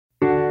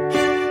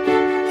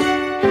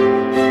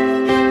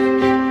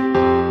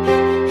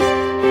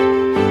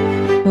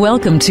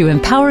Welcome to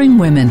Empowering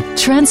Women,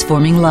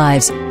 Transforming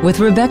Lives with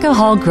Rebecca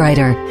Hall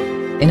Gruyter.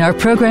 In our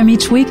program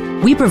each week,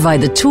 we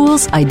provide the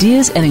tools,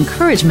 ideas, and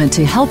encouragement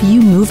to help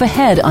you move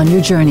ahead on your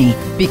journey,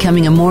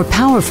 becoming a more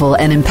powerful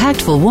and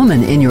impactful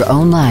woman in your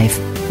own life.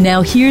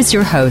 Now here's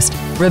your host,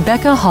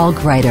 Rebecca Hall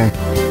Gruyter.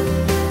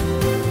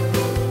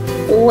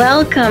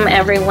 Welcome,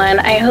 everyone.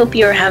 I hope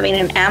you're having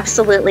an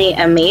absolutely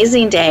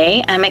amazing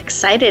day. I'm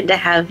excited to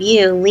have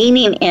you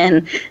leaning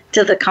in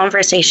to the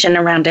conversation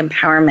around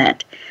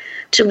empowerment.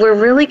 We're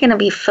really going to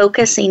be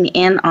focusing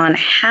in on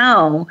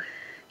how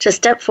to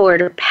step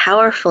forward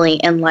powerfully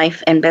in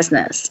life and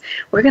business.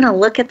 We're going to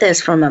look at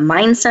this from a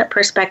mindset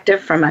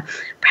perspective, from a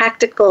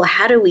practical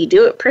how do we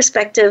do it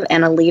perspective,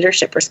 and a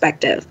leadership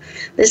perspective.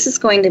 This is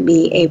going to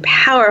be a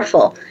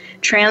powerful,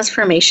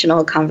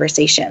 transformational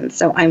conversation.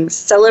 So I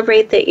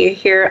celebrate that you're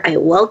here. I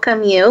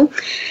welcome you,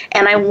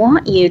 and I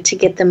want you to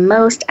get the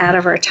most out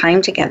of our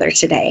time together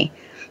today.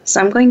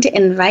 So I'm going to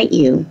invite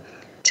you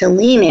to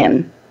lean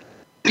in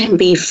and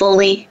be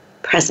fully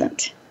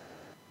present.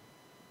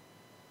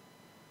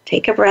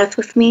 Take a breath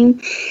with me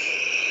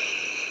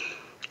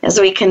as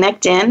we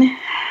connect in.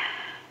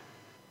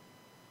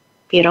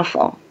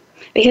 Beautiful.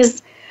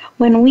 Because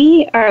when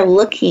we are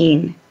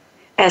looking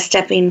at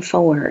stepping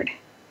forward,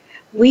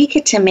 we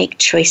get to make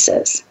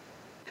choices.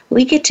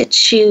 We get to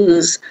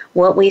choose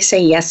what we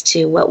say yes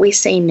to, what we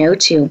say no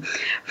to,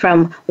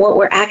 from what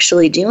we're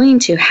actually doing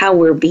to how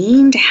we're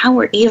being, to how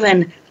we're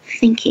even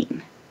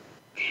thinking,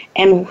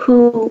 and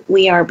who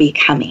we are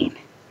becoming.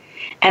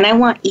 And I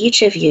want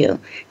each of you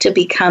to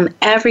become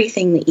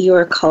everything that you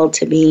are called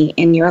to be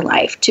in your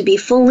life, to be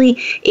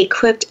fully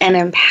equipped and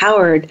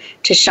empowered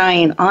to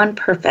shine on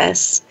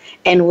purpose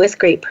and with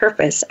great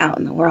purpose out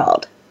in the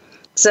world.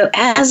 So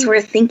as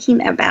we're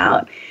thinking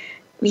about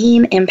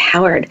being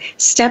empowered,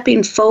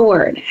 stepping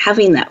forward,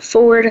 having that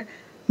forward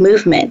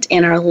movement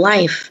in our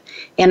life,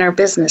 in our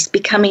business,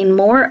 becoming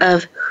more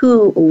of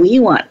who we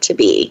want to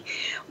be,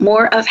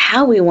 more of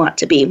how we want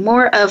to be,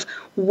 more of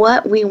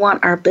what we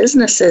want our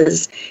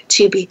businesses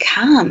to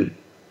become.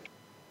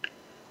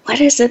 What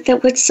is it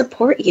that would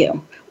support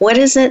you? What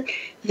is it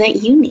that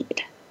you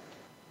need?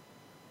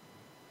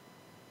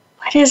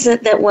 What is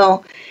it that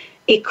will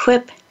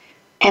equip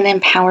and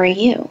empower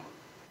you?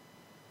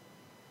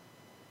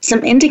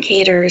 Some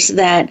indicators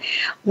that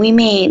we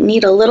may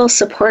need a little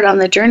support on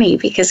the journey,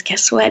 because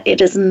guess what?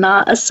 It is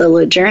not a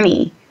solo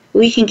journey.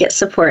 We can get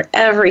support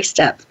every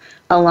step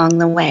along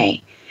the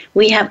way.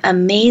 We have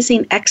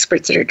amazing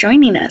experts that are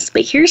joining us,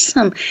 but here's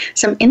some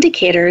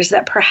indicators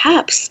that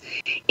perhaps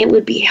it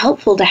would be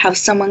helpful to have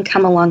someone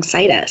come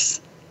alongside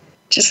us,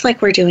 just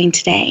like we're doing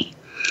today.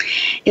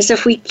 Is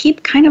if we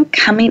keep kind of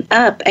coming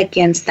up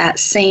against that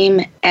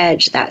same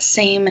edge, that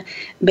same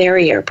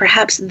barrier.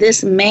 Perhaps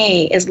this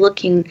May is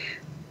looking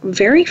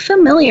very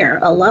familiar,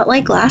 a lot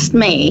like last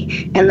May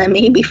and the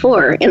May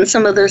before, and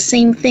some of those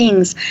same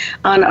things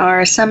on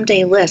our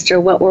someday list or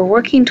what we're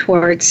working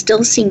towards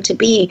still seem to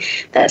be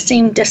that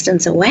same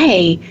distance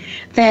away,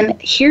 then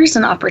here's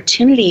an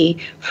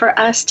opportunity for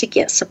us to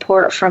get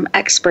support from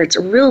experts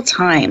real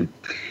time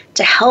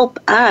to help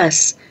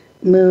us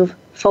move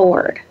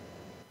forward,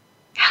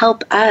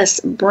 help us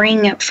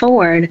bring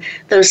forward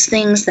those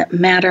things that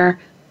matter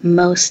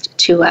most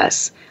to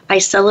us. I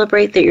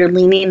celebrate that you're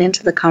leaning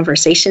into the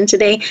conversation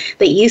today,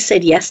 that you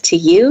said yes to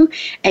you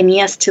and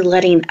yes to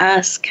letting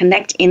us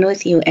connect in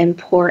with you and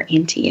pour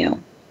into you.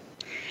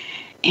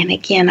 And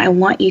again, I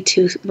want you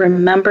to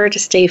remember to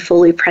stay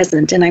fully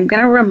present. And I'm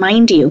going to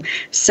remind you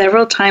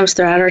several times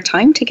throughout our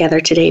time together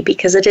today,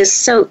 because it is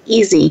so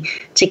easy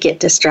to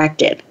get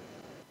distracted.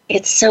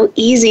 It's so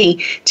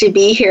easy to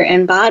be here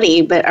in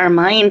body, but our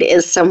mind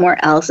is somewhere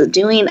else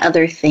doing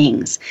other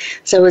things.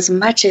 So as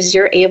much as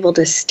you're able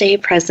to stay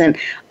present,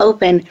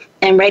 open,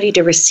 and ready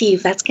to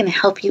receive, that's going to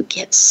help you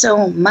get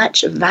so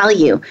much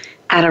value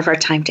out of our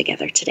time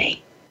together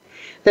today.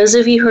 Those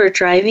of you who are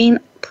driving,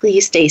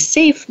 please stay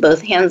safe,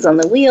 both hands on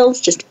the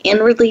wheels, just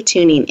inwardly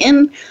tuning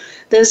in.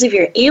 Those of you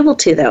who are able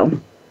to, though,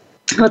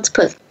 let's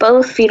put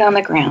both feet on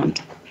the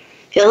ground.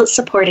 Feel it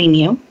supporting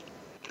you.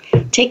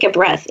 Take a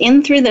breath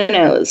in through the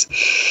nose.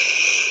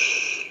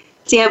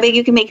 See how big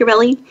you can make your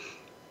belly?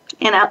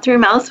 And out through your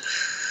mouth,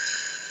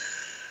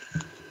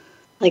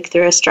 like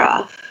through a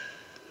straw.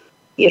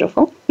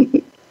 Beautiful.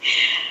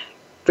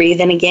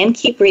 Breathe in again.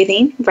 Keep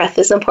breathing. Breath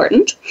is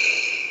important.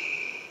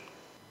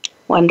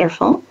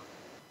 Wonderful.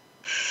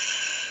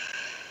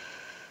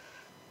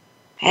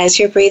 As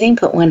you're breathing,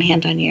 put one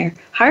hand on your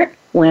heart,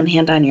 one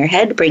hand on your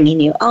head,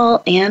 bringing you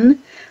all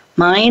in.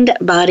 Mind,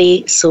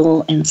 body,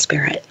 soul, and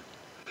spirit.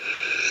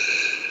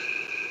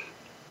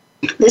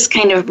 This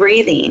kind of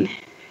breathing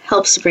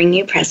helps bring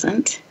you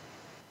present.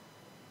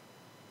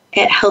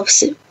 It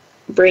helps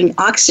bring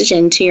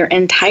oxygen to your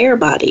entire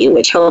body,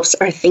 which helps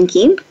our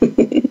thinking.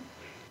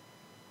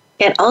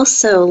 It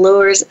also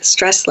lowers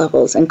stress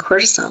levels and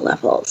cortisol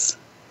levels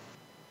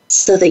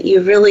so that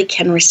you really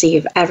can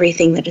receive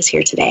everything that is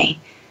here today.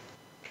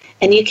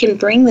 And you can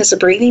bring this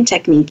breathing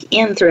technique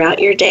in throughout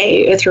your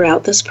day or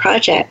throughout those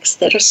projects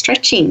that are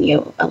stretching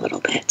you a little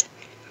bit.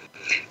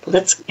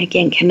 Let's,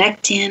 again,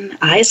 connect in,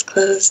 eyes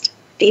closed,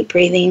 deep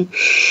breathing.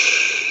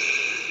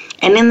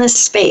 And in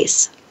this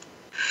space,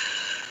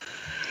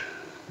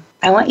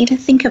 I want you to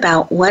think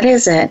about, what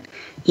is it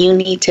you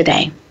need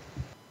today?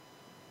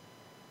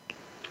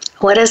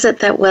 What is it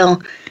that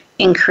will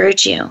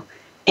encourage you,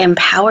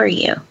 empower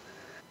you,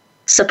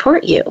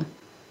 support you,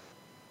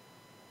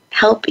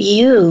 help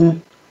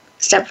you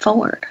step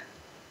forward?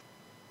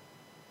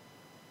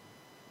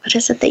 What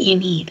is it that you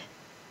need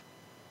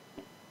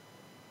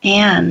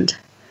and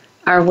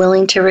are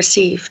willing to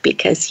receive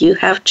because you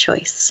have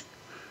choice?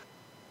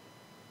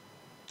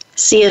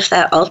 See if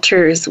that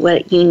alters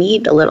what you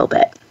need a little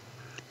bit,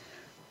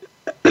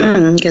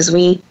 because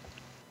we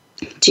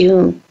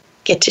do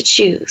get to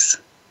choose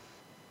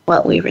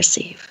what we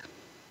receive.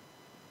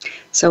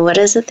 So what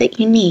is it that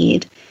you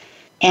need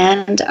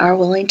and are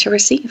willing to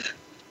receive?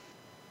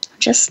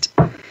 Just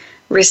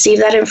receive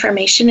that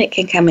information. It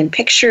can come in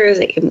pictures,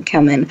 it can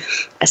come in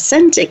a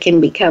scent, it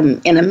can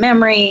become in a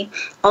memory,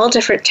 all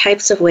different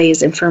types of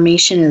ways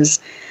information is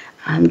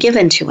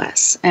given to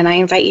us. And I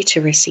invite you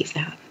to receive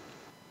that.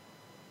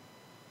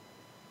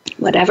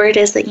 Whatever it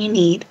is that you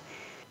need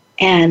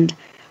and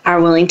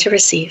are willing to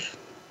receive.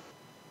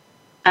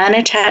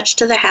 Unattached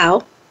to the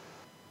how,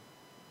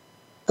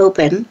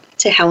 open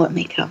to how it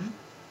may come.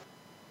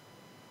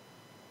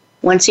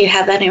 Once you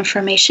have that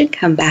information,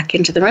 come back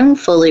into the room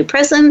fully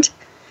present,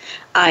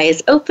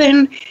 eyes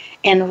open,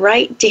 and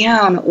write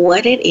down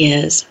what it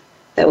is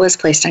that was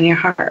placed on your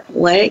heart.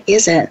 What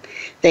is it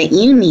that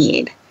you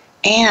need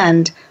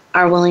and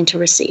are willing to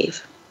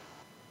receive?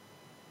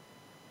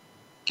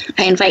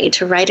 I invite you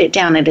to write it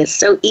down. It is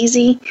so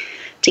easy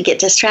to get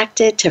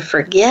distracted, to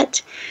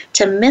forget,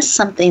 to miss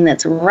something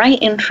that's right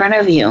in front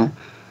of you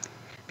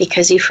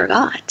because you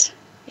forgot.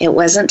 It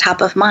wasn't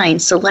top of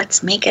mind, so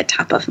let's make it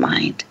top of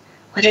mind.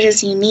 What it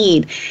is you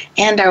need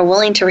and are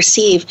willing to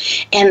receive,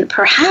 and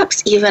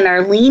perhaps even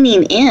are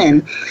leaning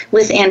in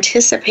with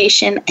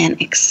anticipation and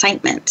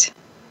excitement.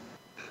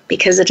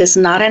 Because it is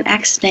not an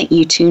accident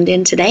you tuned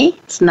in today.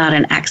 It's not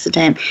an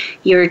accident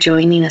you're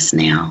joining us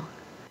now.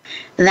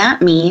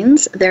 That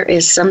means there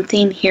is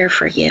something here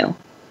for you.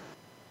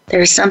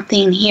 There's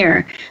something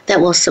here that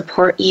will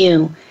support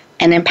you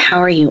and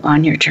empower you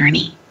on your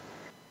journey.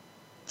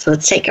 So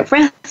let's take a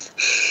breath.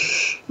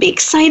 Be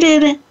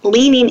excited,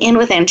 leaning in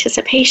with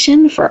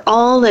anticipation for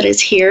all that is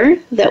here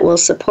that will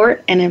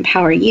support and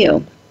empower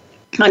you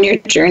on your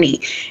journey.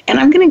 And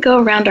I'm going to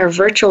go around our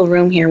virtual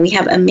room here. We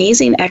have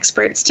amazing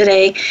experts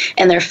today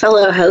and their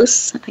fellow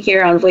hosts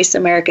here on Voice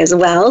America as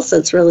well. So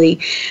it's really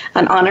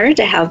an honor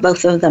to have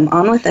both of them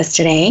on with us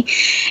today.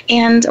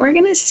 And we're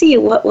going to see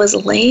what was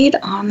laid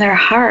on their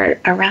heart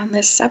around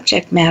this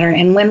subject matter.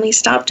 And when we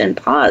stopped and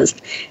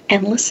paused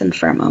and listened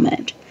for a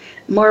moment.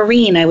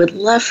 Maureen, I would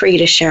love for you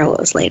to share what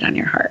was laid on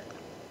your heart.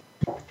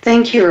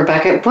 Thank you,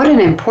 Rebecca. What an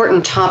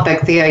important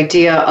topic, the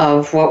idea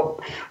of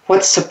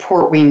what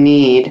support we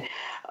need.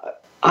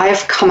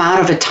 I've come out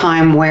of a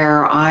time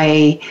where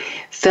I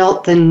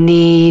felt the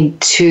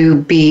need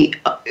to be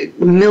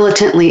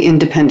militantly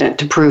independent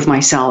to prove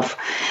myself.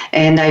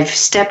 And I've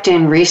stepped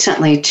in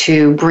recently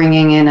to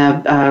bringing in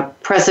a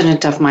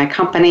president of my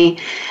company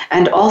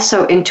and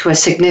also into a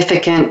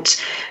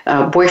significant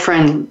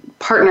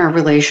boyfriend-partner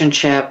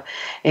relationship.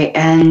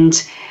 And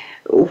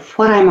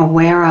what I'm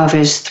aware of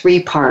is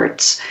three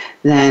parts.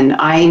 Then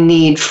I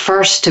need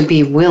first to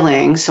be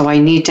willing, so I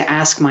need to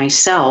ask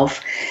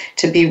myself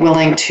to be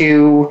willing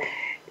to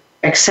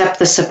accept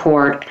the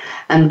support,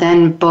 and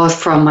then both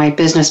from my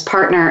business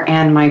partner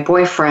and my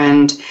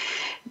boyfriend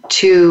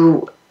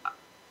to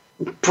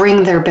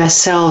bring their best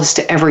selves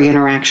to every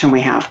interaction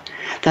we have.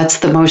 That's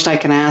the most I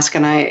can ask,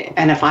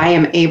 and if I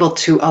am able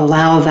to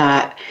allow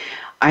that,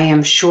 I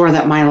am sure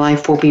that my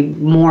life will be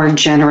more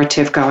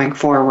generative going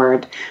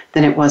forward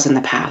than it was in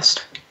the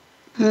past.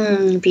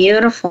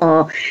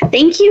 Beautiful.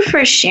 Thank you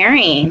for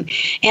sharing.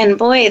 And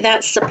boy,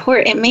 that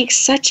support, it makes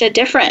such a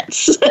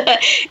difference.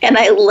 And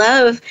I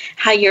love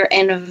how you're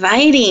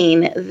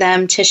inviting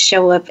them to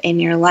show up in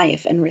your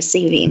life and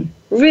receiving.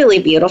 Really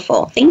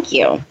beautiful. Thank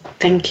you.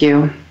 Thank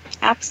you.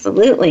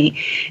 Absolutely.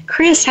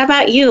 Chris, how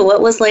about you?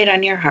 What was laid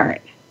on your heart?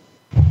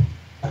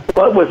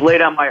 What was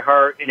laid on my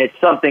heart, and it's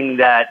something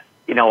that,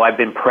 I've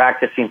been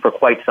practicing for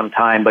quite some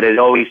time, but it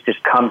always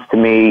just comes to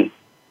me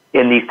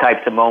in these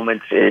types of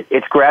moments.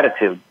 It's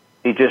gratitude.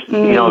 You just,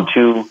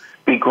 to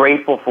be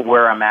grateful for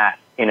where I'm at.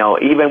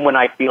 Even when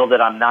I feel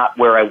that I'm not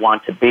where I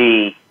want to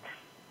be,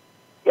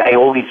 I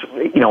always,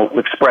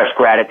 express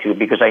gratitude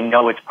because I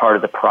know it's part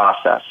of the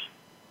process.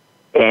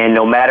 And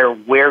no matter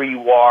where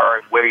you are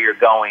and where you're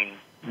going,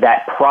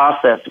 that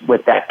process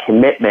with that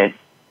commitment,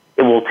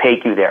 it will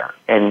take you there.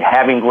 And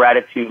having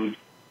gratitude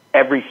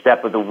every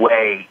step of the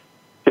way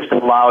just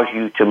allows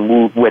you to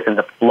move within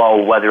the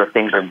flow, whether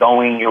things are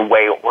going your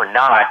way or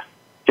not,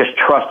 just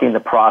trusting the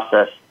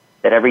process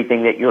that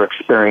everything that you're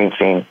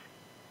experiencing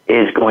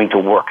is going to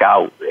work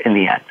out in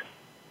the end.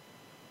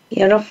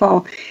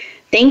 Beautiful.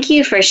 Thank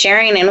you for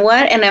sharing, and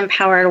what an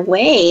empowered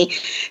way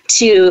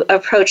to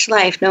approach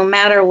life, no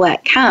matter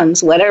what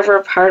comes,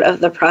 whatever part of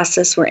the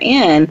process we're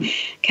in,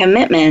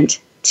 commitment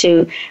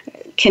to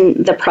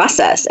the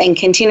process and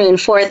continuing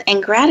forth,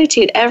 and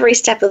gratitude every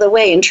step of the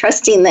way, and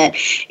trusting that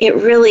it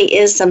really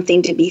is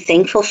something to be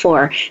thankful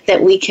for,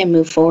 that we can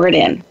move forward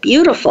in.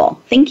 Beautiful.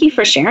 Thank you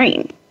for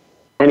sharing.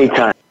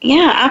 Anytime.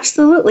 Yeah,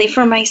 absolutely.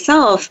 For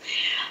myself,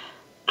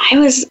 I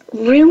was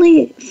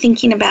really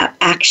thinking about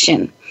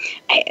action.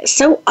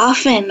 So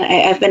often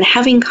I've been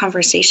having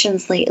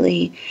conversations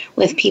lately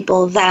with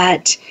people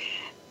that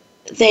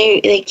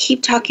they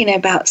keep talking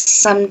about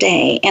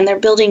someday, and they're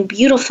building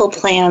beautiful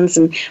plans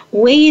and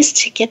ways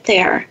to get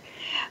there.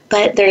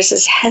 But there's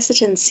this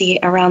hesitancy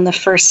around the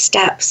first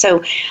step.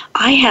 So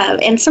I have,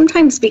 and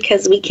sometimes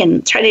because we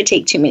can try to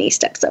take too many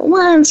steps at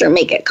once or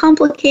make it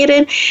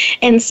complicated.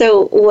 And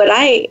so what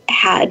I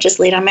had just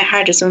laid on my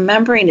heart is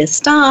remembering to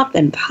stop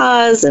and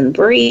pause and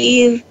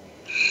breathe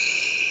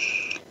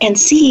and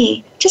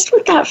see just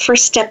what that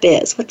first step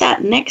is, what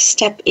that next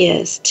step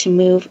is to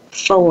move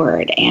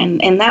forward.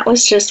 And that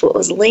was just what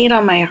was laid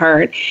on my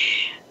heart.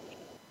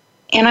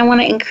 And I want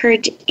to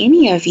encourage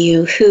any of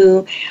you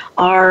who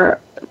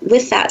are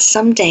with that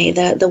someday,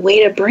 the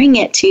way to bring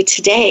it to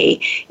today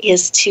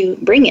is to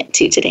bring it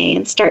to today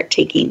and start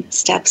taking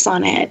steps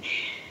on it.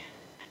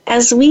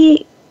 As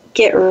we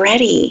get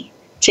ready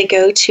to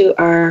go to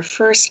our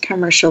first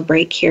commercial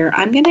break here,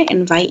 I'm going to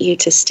invite you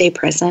to stay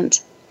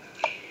present.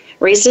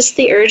 Resist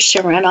the urge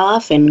to run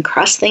off and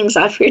cross things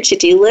off your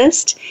to-do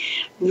list.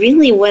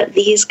 Really what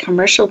these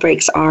commercial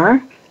breaks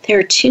are,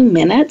 they're 2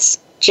 minutes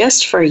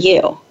just for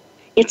you.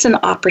 It's an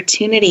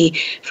opportunity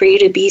for you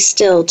to be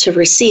still, to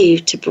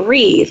receive, to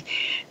breathe,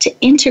 to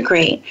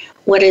integrate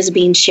what is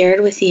being shared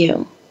with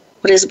you,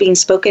 what is being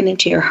spoken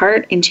into your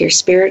heart, into your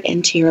spirit,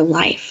 into your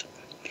life.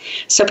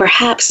 So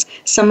perhaps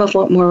some of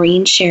what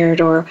Maureen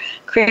shared or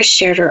Chris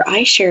shared or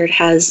I shared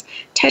has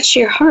touched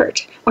your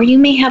heart, or you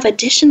may have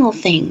additional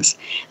things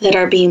that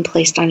are being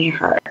placed on your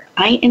heart.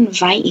 I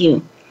invite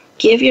you,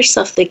 give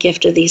yourself the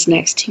gift of these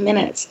next 2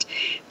 minutes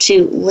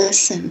to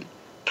listen,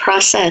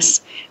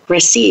 process,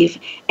 receive,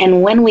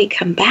 and when we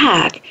come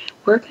back,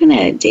 we're going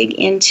to dig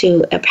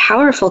into a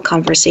powerful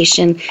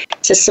conversation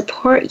to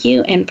support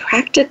you in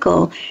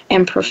practical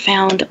and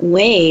profound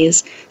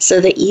ways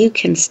so that you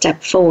can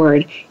step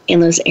forward in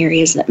those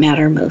areas that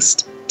matter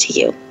most to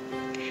you.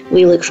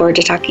 We look forward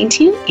to talking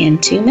to you in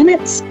 2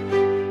 minutes.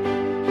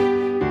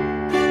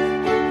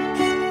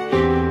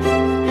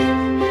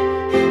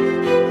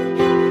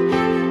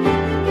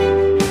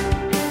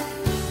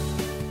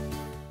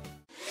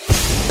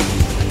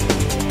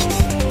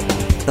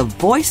 The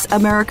Voice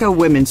America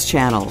Women's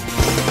Channel.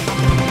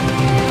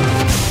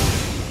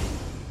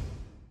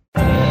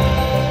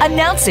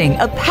 Announcing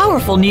a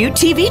powerful new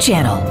TV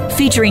channel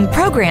featuring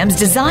programs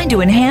designed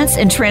to enhance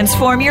and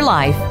transform your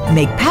life.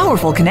 Make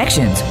powerful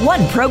connections,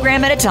 one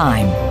program at a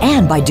time.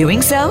 And by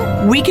doing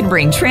so, we can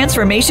bring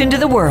transformation to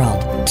the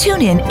world.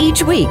 Tune in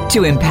each week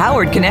to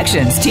Empowered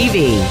Connections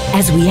TV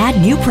as we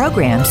add new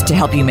programs to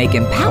help you make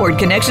empowered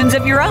connections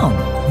of your own.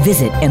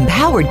 Visit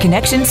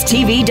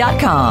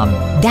empoweredconnectionstv.com.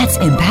 That's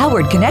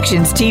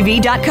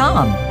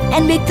empoweredconnectionstv.com.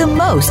 And make the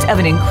most of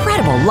an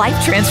incredible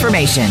life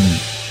transformation.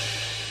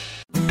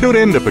 Tune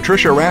in to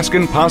Patricia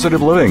Raskin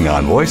Positive Living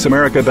on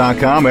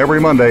VoiceAmerica.com every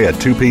Monday at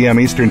 2 p.m.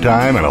 Eastern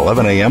Time and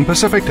 11 a.m.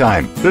 Pacific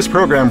Time. This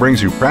program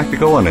brings you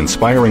practical and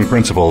inspiring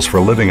principles for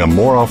living a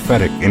more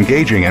authentic,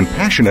 engaging, and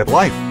passionate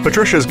life.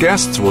 Patricia's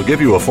guests will give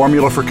you a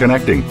formula for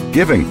connecting,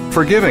 giving,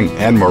 forgiving,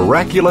 and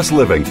miraculous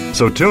living.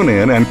 So tune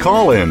in and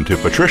call in to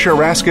Patricia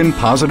Raskin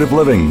Positive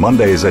Living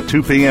Mondays at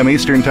 2 p.m.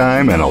 Eastern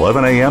Time and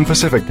 11 a.m.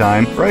 Pacific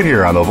Time right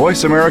here on the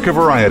Voice America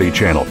Variety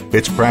Channel.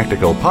 It's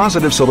practical,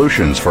 positive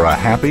solutions for a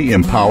happy,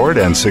 empowered,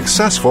 and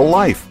successful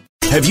life.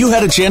 Have you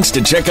had a chance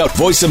to check out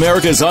Voice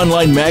America's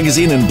online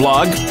magazine and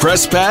blog,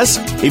 Press Pass?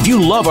 If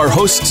you love our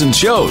hosts and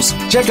shows,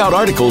 check out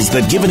articles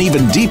that give an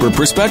even deeper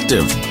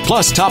perspective.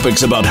 Plus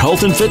topics about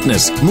health and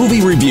fitness,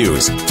 movie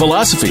reviews,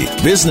 philosophy,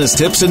 business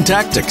tips and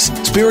tactics,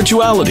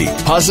 spirituality,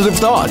 positive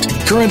thought,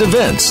 current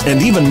events,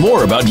 and even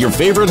more about your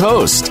favorite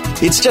host.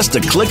 It's just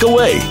a click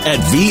away at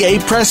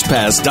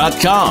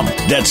vapresspass.com.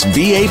 That's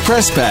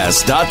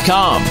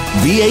vapresspass.com.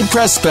 VA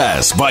Press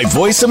Pass by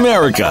Voice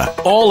America.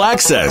 All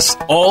access,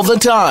 all the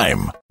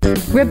time.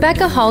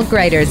 Rebecca Hall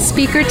Gruyter's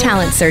Speaker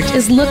Talent Search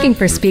is looking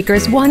for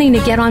speakers wanting to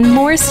get on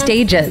more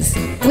stages.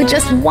 With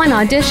just one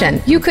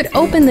audition, you could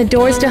open the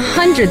doors to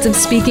hundreds of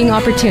speaking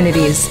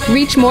opportunities,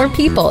 reach more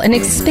people, and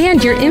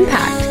expand your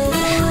impact.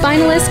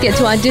 Finalists get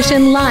to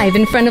audition live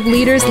in front of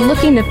leaders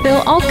looking to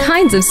fill all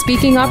kinds of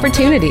speaking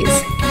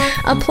opportunities.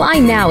 Apply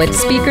now at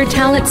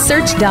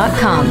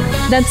SpeakerTalentSearch.com.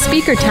 That's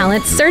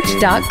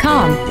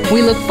SpeakerTalentSearch.com.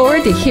 We look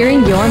forward to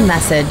hearing your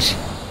message.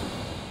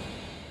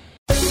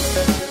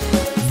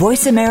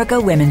 Voice America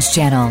Women's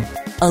Channel,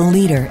 a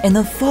leader in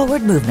the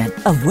forward movement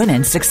of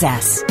women's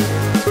success.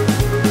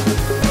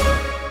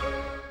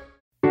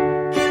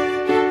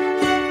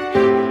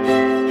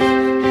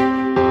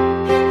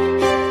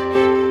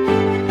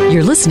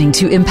 You're listening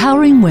to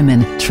Empowering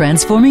Women,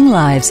 Transforming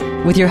Lives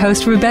with your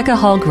host, Rebecca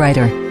Hall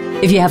Gruyter.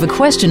 If you have a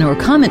question or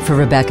comment for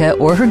Rebecca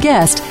or her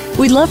guest,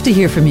 we'd love to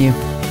hear from you.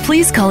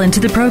 Please call into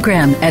the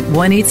program at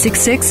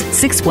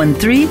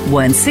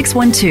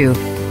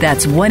 1-866-613-1612.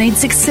 That's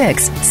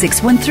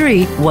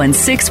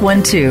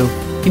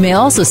 1-866-613-1612. You may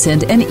also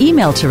send an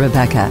email to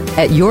Rebecca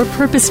at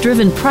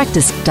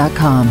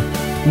yourpurposedrivenpractice.com.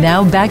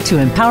 Now back to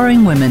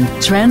Empowering Women,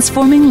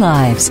 Transforming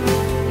Lives.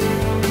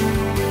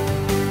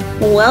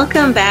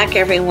 Welcome back,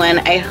 everyone.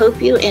 I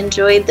hope you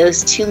enjoyed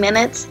those 2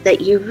 minutes,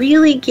 that you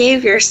really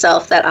gave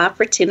yourself that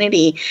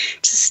opportunity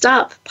to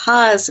stop,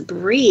 pause,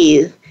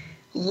 breathe,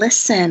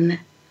 listen,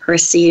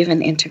 receive,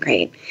 and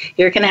integrate.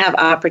 You're going to have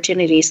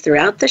opportunities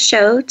throughout the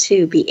show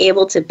to be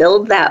able to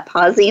build that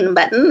pausing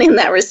button and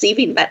that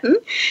receiving button.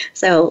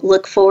 So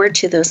look forward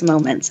to those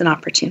moments and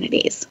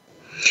opportunities.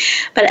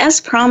 But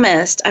as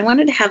promised, I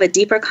wanted to have a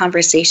deeper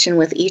conversation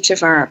with each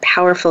of our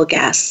powerful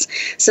guests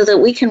so that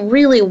we can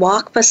really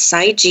walk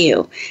beside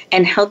you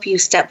and help you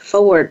step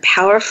forward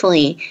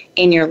powerfully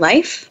in your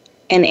life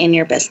and in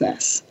your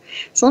business.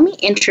 So let me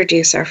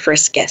introduce our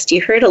first guest.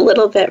 You heard a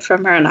little bit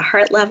from her on a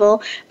heart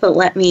level, but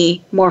let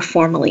me more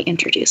formally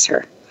introduce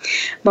her.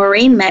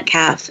 Maureen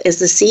Metcalf is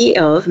the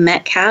CEO of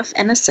Metcalf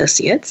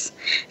Associates.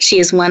 She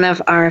is one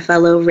of our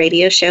fellow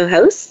radio show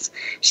hosts.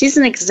 She's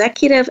an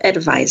executive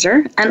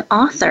advisor, an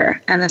author,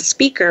 and a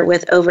speaker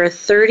with over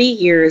 30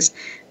 years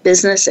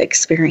business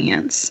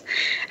experience,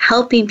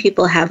 helping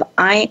people have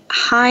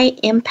high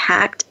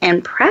impact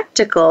and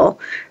practical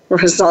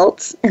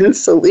results and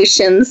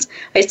solutions.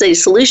 I say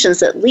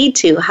solutions that lead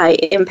to high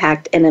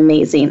impact and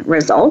amazing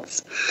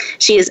results.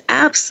 She is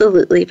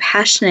absolutely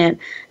passionate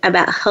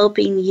about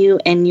helping you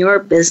and your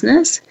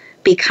business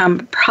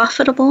become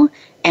profitable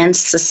and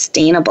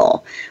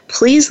sustainable.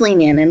 Please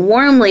lean in and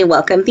warmly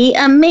welcome the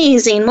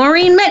amazing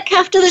Maureen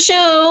Metcalf to the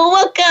show.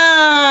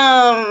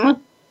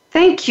 Welcome.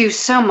 Thank you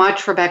so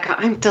much, Rebecca.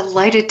 I'm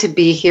delighted to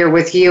be here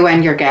with you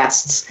and your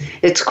guests.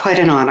 It's quite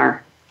an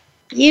honor.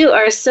 You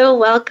are so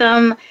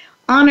welcome.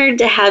 Honored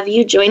to have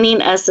you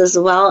joining us as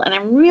well, and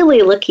I'm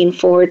really looking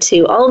forward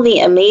to all the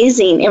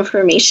amazing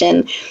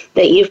information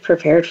that you've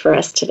prepared for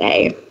us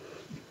today.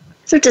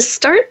 So to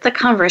start the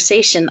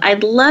conversation,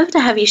 I'd love to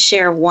have you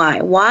share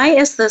why. Why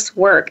is this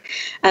work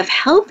of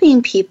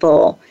helping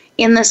people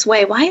in this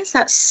way, why is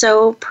that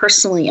so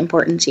personally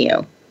important to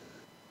you?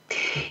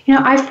 You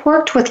know, I've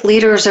worked with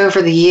leaders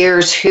over the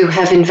years who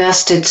have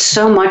invested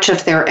so much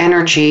of their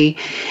energy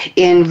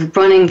in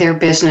running their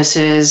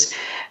businesses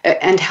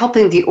and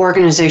helping the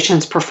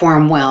organizations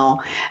perform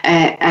well.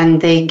 And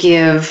they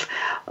give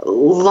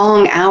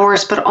long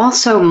hours, but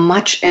also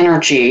much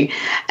energy.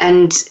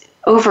 And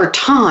over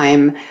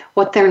time,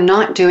 what they're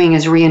not doing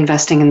is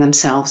reinvesting in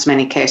themselves,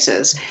 many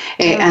cases.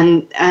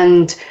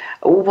 And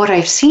what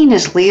I've seen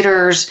is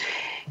leaders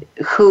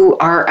who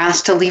are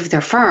asked to leave their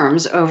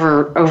firms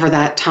over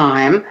that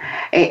time,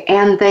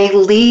 and they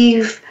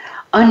leave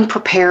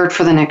unprepared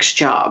for the next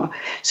job.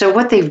 So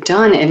what they've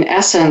done in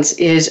essence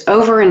is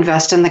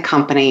overinvest in the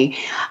company,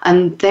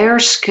 and their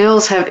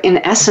skills have in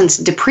essence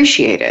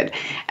depreciated.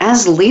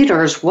 As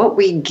leaders, what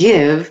we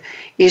give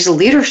is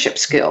leadership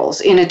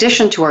skills in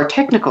addition to our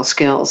technical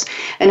skills.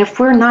 And if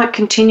we're not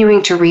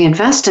continuing to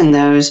reinvest in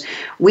those,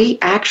 we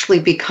actually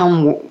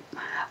become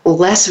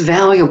less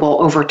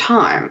valuable over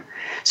time.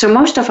 So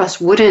most of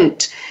us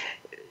wouldn't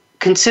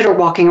consider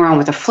walking around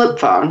with a flip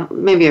phone,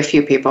 maybe a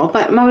few people,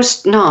 but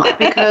most not,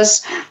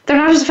 because they're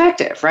not as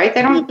effective, right?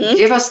 They don't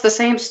give us the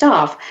same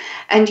stuff.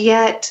 And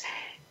yet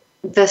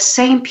the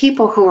same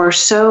people who are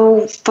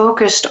so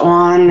focused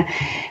on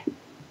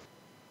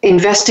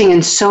investing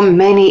in so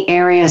many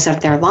areas of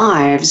their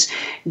lives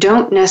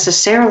don't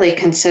necessarily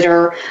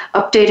consider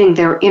updating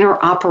their inner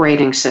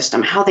operating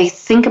system, how they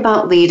think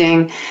about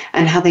leading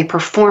and how they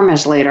perform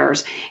as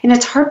leaders. And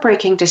it's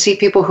heartbreaking to see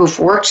people who've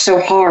worked so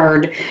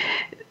hard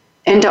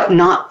end up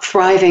not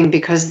thriving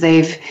because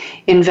they've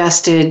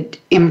invested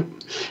in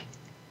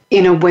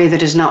a way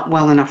that is not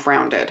well enough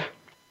rounded.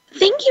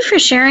 Thank you for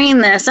sharing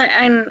this.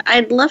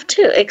 I'd love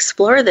to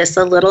explore this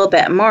a little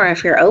bit more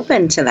if you're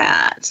open to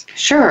that.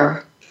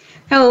 Sure.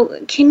 Oh,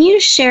 can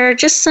you share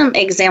just some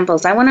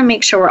examples? I want to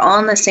make sure we're all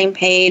on the same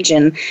page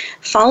and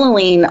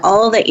following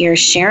all that you're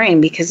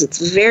sharing because it's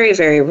very,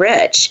 very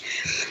rich.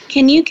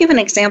 Can you give an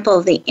example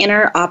of the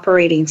inner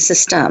operating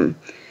system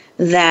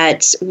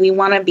that we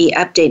want to be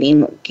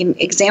updating?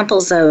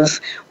 Examples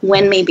of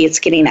when maybe it's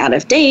getting out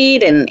of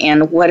date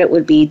and what it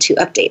would be to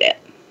update it?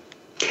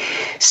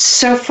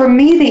 So for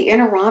me, the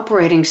inner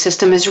operating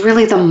system is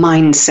really the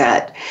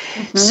mindset.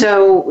 Mm-hmm.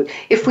 So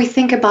if we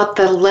think about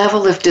the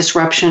level of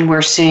disruption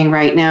we're seeing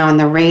right now and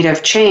the rate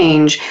of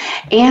change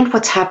and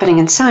what's happening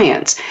in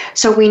science.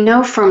 So we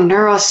know from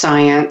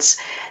neuroscience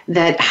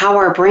that how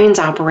our brains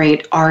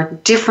operate are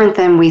different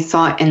than we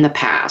thought in the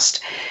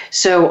past.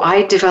 So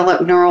I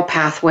developed neural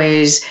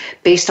pathways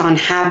based on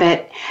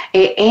habit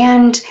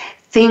and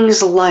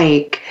things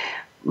like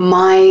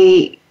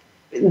my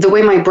the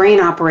way my brain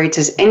operates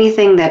is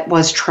anything that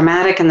was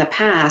traumatic in the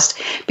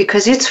past,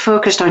 because it's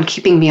focused on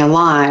keeping me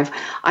alive,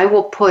 I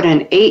will put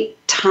an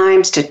 8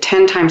 times to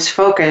 10 times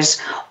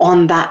focus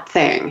on that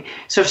thing.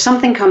 So if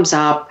something comes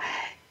up,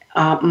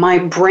 my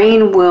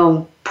brain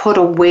will put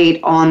a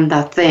weight on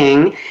the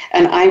thing,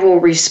 and I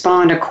will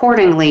respond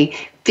accordingly,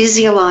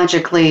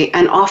 physiologically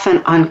and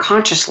often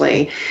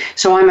unconsciously.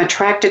 So I'm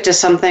attracted to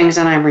some things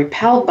and I'm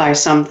repelled by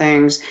some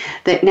things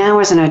that now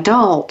as an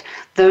adult,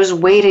 those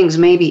weightings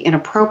may be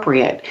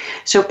inappropriate.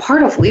 So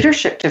part of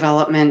leadership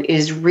development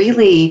is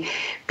really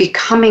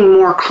becoming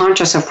more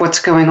conscious of what's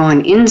going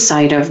on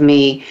inside of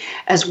me,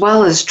 as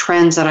well as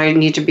trends that I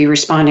need to be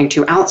responding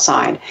to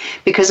outside.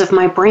 Because if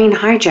my brain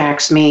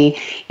hijacks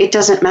me, it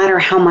doesn't matter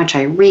how much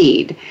I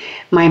read.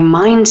 My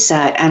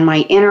mindset and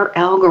my inner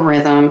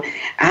algorithm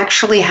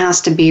actually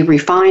has to be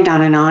refined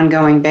on an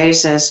ongoing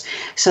basis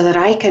so that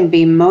I can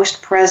be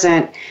most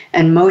present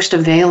and most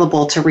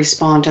available to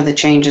respond to the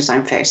changes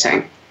I'm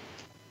facing.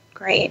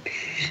 Great.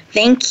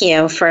 Thank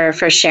you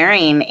for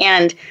sharing.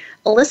 And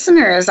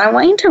listeners, I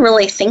want you to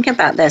really think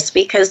about this,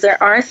 because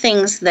there are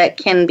things that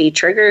can be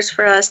triggers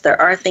for us. There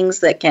are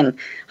things that can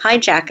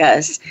hijack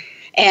us.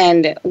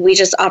 And we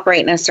just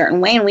operate in a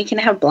certain way, and we can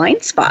have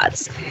blind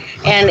spots.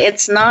 And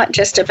it's not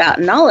just about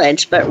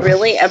knowledge, but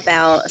really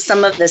about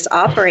some of this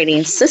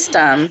operating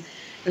system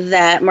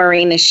that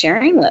Maureen is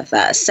sharing with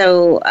us.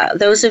 So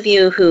those of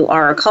you who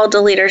are called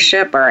to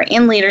leadership or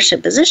in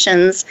leadership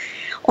positions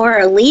or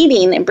are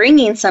leading and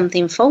bringing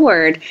something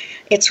forward,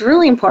 it's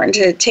really important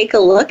to take a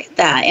look at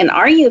that. And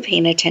are you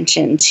paying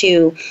attention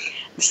to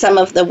some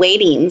of the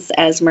weightings,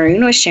 as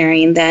Maureen was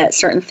sharing, that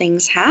certain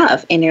things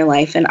have in your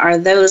life? And are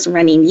those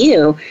running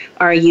you?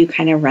 Or are you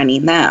kind of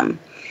running them?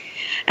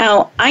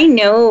 Now, I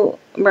know,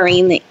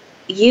 Maureen, that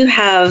you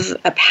have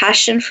a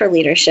passion for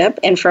leadership,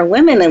 and for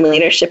women in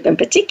leadership in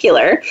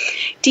particular.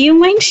 Do you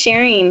mind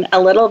sharing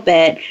a little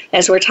bit,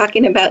 as we're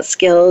talking about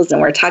skills and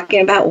we're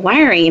talking about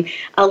wiring,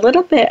 a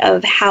little bit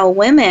of how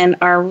women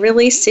are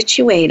really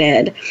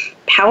situated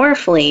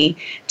powerfully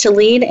to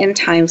lead in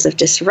times of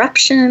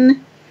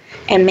disruption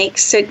and make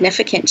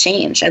significant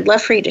change? I'd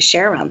love for you to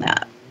share around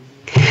that.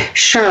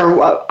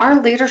 Sure. Our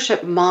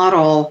leadership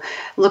model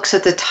looks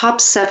at the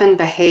top 7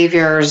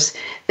 behaviors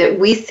that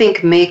we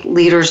think make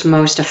leaders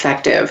most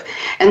effective.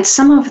 And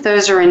some of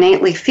those are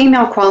innately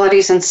female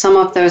qualities and some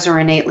of those are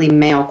innately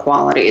male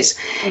qualities.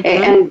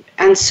 Mm-hmm.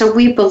 And so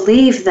we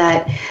believe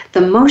that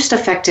the most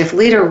effective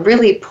leader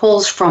really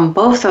pulls from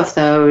both of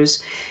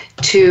those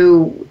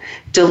to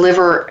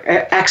deliver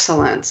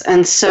excellence.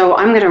 And so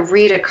I'm going to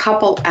read a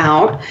couple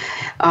out.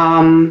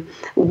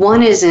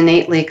 One is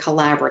innately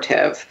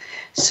collaborative.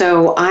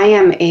 So I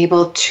am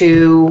able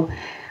to,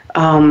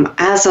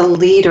 as a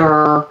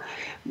leader,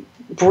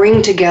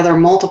 bring together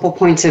multiple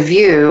points of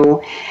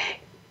view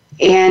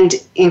and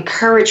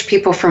encourage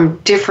people from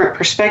different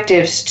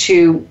perspectives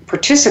to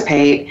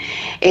participate.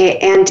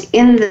 And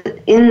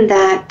in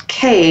that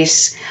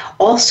case,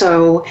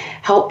 also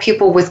help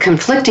people with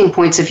conflicting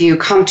points of view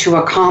come to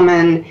a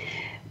common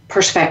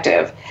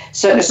perspective.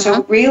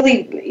 So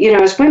really,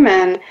 as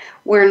women,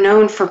 we're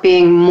known for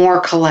being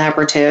more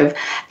collaborative.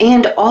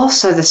 And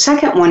also the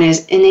second one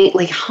is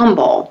innately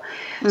humble.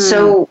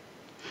 So,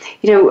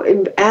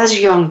 as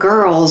young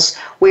girls,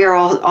 we are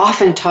all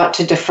often taught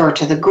to defer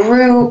to the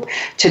group,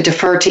 to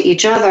defer to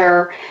each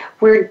other,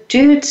 where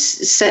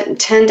dudes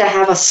tend to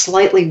have a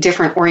slightly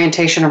different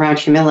orientation around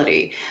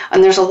humility.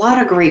 And there's a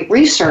lot of great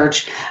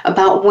research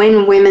about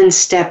when women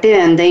step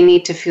in, they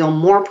need to feel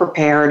more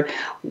prepared,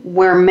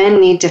 where men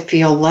need to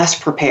feel less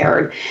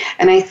prepared.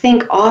 And I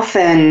think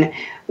often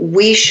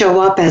we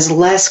show up as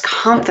less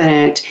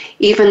confident,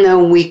 even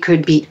though we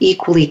could be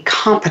equally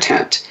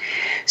competent.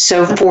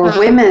 So for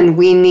women,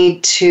 we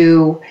need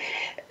to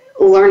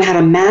learn how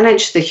to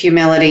manage the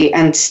humility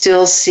and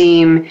still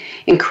seem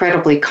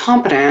incredibly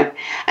competent.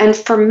 And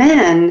for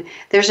men,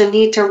 there's a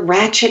need to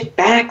ratchet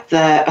back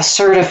the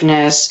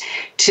assertiveness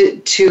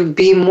to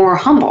be more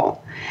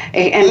humble.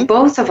 And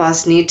both of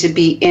us need to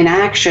be in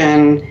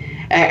action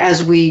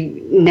as we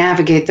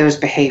navigate those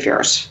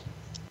behaviors.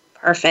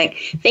 Perfect.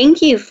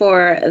 Thank you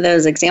for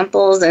those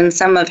examples and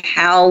some of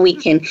how we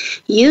can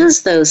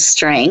use those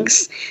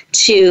strengths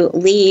to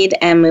lead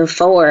and move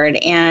forward.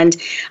 And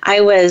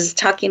I was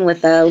talking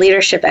with a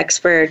leadership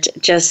expert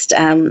just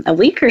a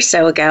week or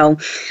so ago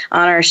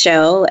on our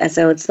show.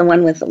 So it's the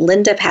one with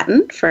Linda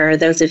Patton, for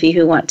those of you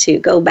who want to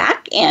go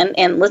back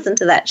and listen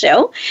to that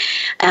show.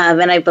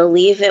 And I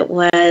believe it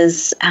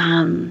was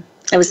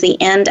the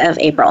end of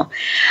April.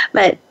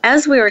 But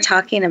as we were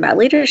talking about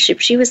leadership,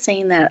 she was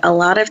saying that a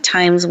lot of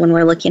times when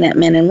we're looking at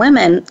men and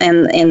women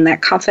and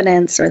that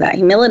confidence or that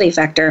humility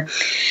factor,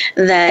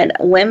 that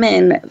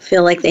women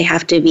feel like they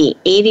have to be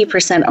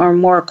 80% or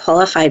more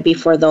qualified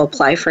before they'll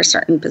apply for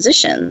certain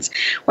positions.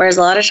 Whereas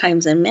a lot of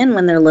times in men,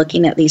 when they're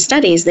looking at these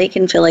studies, they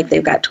can feel like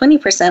they've got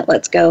 20%,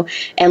 let's go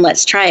and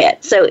let's try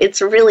it. So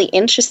it's really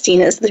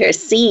interesting as they're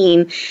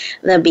seeing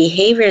the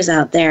behaviors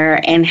out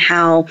there and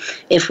how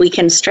if we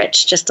can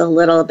stretch just a little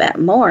little bit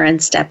more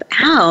and step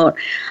out,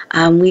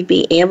 we'd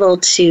be able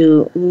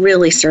to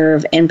really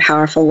serve in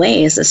powerful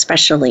ways,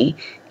 especially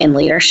in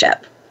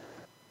leadership.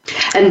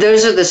 And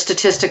those are the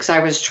statistics I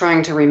was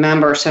trying to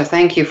remember, so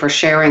thank you for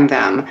sharing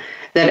them.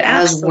 That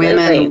Absolutely. As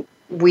women,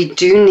 we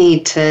do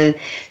need to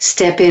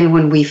step in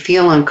when we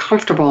feel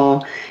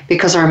uncomfortable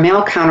because our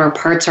male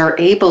counterparts are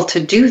able to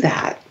do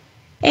that.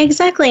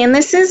 Exactly. And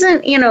this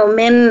isn't,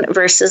 men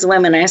versus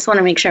women. I just want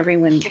to make sure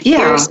everyone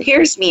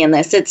hears me in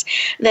this. It's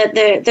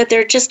that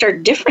there just are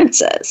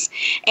differences.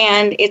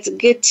 And it's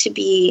good to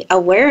be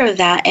aware of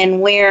that and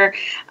where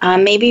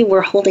maybe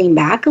we're holding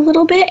back a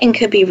little bit and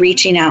could be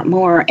reaching out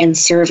more and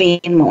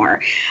serving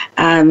more.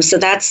 So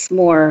that's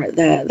more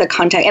the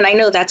contact. And I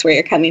know that's where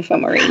you're coming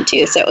from, Maureen,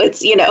 too. So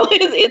it's,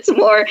 it's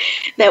more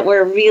that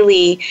we're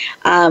really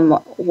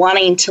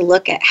wanting to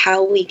look at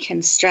how we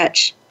can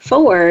stretch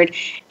forward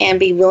and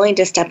be willing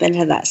to step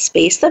into that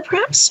space that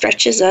perhaps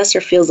stretches us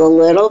or feels a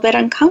little bit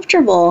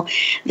uncomfortable,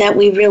 that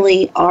we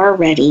really are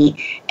ready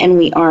and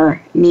we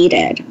are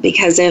needed.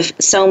 Because if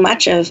so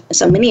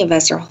many of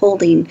us are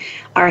holding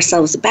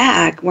ourselves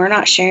back, we're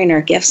not sharing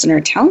our gifts and our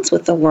talents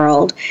with the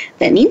world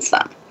that needs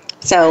them.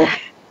 So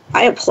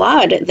I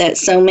applaud that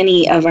so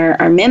many of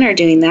our men are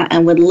doing that,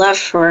 and would love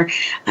for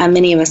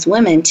many of us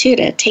women too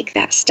to take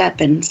that step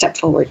and step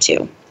forward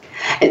too.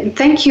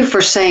 Thank you for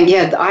saying,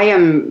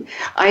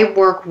 I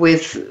work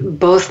with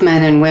both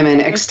men and women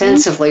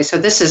extensively, so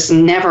this is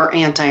never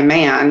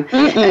anti-man.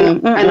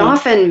 And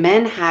often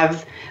men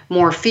have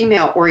more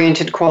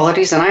female-oriented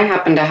qualities, and I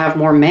happen to have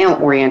more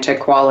male-oriented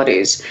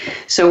qualities.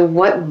 So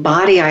what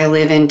body I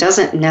live in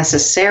doesn't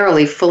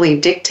necessarily fully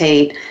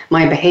dictate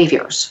my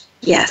behaviors.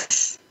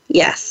 Yes.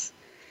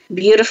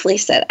 Beautifully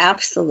said.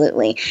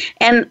 Absolutely.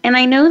 And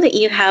I know that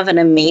you have an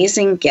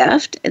amazing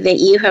gift that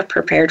you have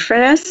prepared for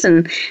us,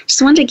 and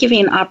just wanted to give you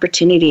an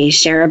opportunity to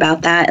share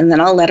about that, and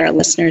then I'll let our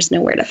listeners know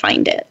where to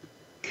find it.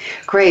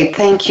 Great,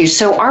 thank you.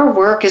 So our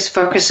work is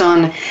focused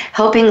on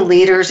helping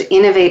leaders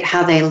innovate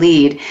how they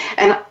lead.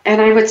 And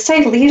I would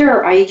say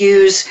leader I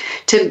use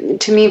to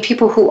mean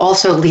people who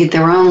also lead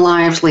their own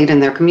lives, lead in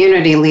their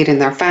community, lead in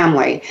their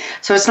family.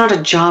 So it's not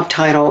a job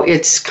title,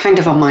 it's kind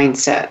of a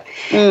mindset.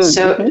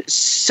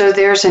 So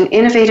there's an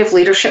innovative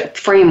leadership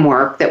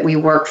framework that we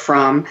work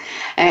from,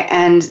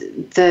 and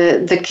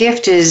the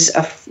gift is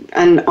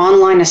an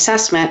online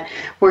assessment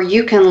where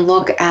you can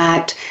look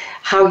at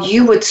how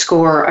you would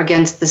score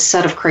against the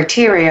set of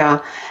criteria.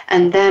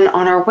 And then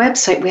on our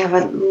website, we have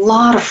a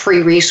lot of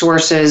free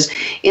resources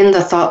in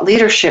the Thought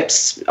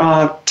Leaderships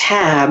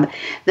tab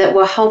that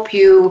will help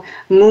you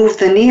move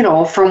the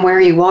needle from where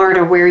you are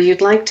to where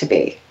you'd like to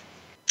be.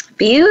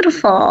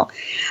 Beautiful.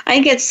 I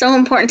think it's so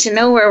important to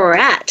know where we're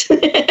at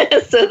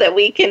so that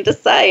we can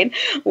decide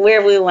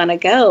where we want to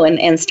go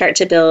and start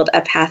to build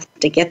a path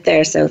to get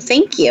there. So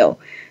thank you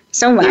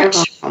so much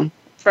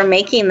for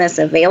making this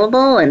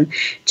available and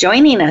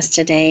joining us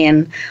today.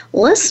 And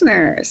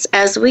listeners,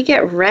 as we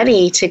get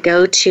ready to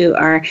go to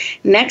our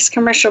next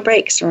commercial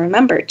break, so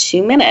remember,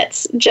 2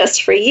 minutes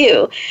just for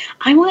you,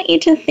 I want you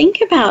to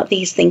think about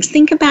these things.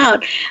 Think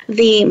about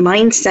the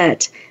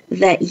mindset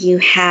that you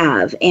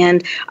have.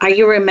 And are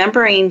you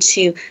remembering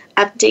to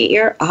update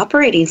your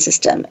operating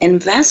system,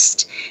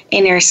 invest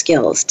in your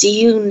skills? Do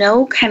you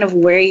know kind of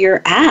where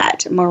you're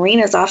at? Maureen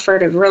has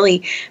offered a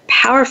really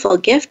powerful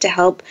gift to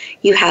help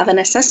you have an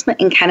assessment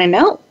and kind of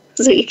know,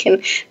 so you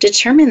can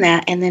determine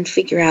that and then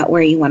figure out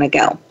where you want to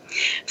go.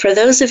 For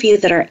those of you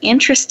that are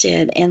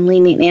interested in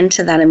leaning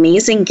into that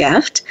amazing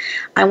gift,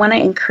 I want to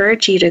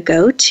encourage you to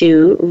go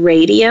to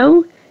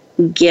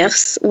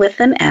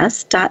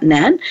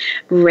radiogifts.net,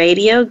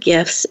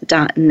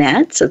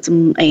 radiogifts.net. So it's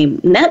a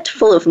net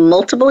full of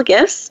multiple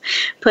gifts.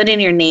 Put in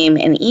your name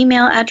and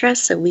email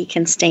address so we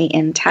can stay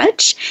in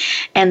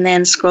touch. And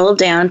then scroll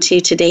down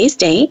to today's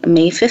date,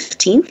 May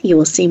 15th. You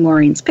will see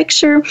Maureen's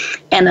picture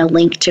and a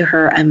link to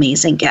her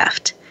amazing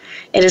gift.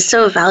 It is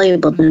so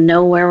valuable to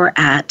know where we're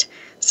at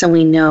so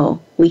we know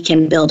we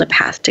can build a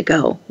path to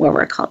go where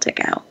we're called to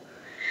go.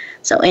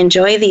 So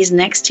enjoy these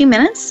next 2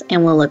 minutes,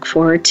 and we'll look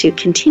forward to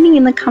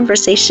continuing the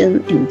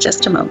conversation in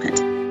just a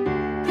moment.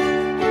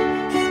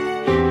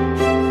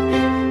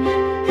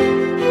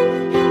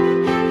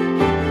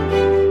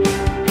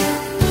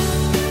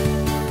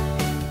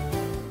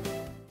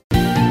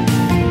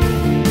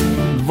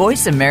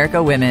 Voice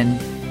America Women.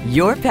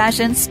 Your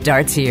passion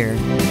starts here.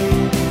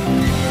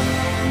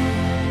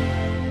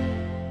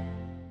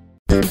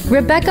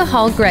 Rebecca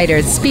Hall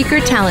Gruyter's Speaker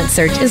Talent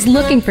Search is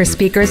looking for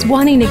speakers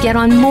wanting to get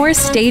on more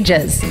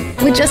stages.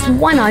 With just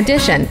one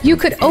audition, you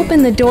could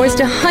open the doors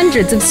to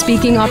hundreds of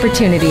speaking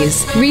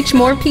opportunities, reach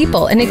more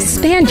people, and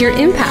expand your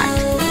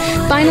impact.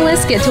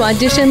 Finalists get to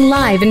audition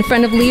live in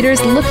front of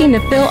leaders looking to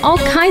fill all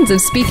kinds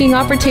of speaking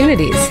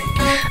opportunities.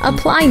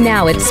 Apply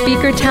now at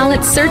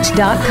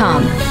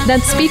SpeakerTalentSearch.com.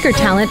 That's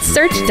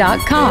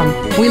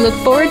SpeakerTalentSearch.com. We look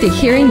forward to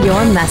hearing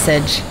your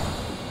message.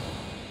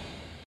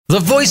 The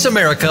Voice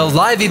America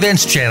Live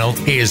Events channel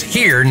is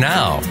here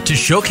now to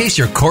showcase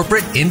your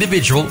corporate,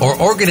 individual,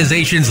 or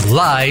organization's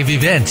live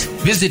event.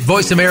 Visit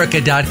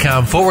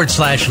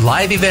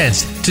voiceamerica.com/live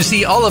events to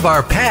see all of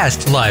our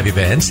past live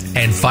events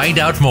and find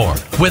out more.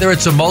 Whether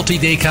it's a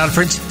multi-day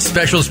conference,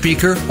 special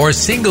speaker, or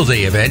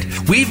single-day event,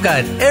 we've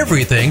got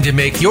everything to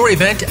make your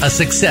event a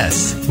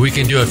success. We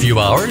can do a few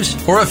hours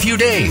or a few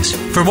days.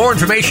 For more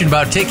information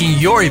about taking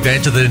your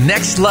event to the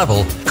next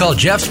level, call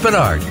Jeff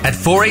Spinard at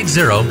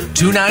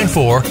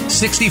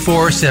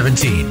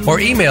 480-294-6417 or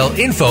email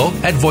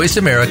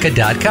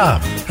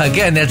info@voiceamerica.com.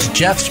 Again, that's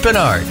Jeff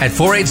Spinard at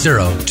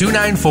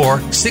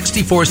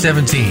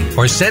 480-294-6417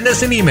 or send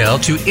us an email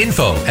to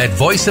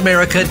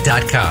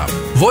info@voiceamerica.com.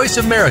 Voice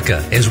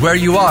America is where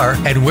you are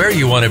and where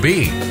you want to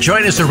be.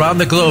 Join us around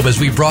the globe as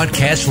we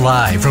broadcast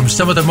live from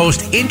some of the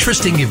most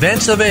interesting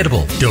events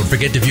available. Don't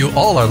forget to view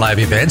all our live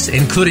events,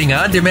 including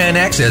on-demand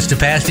access to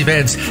past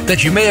events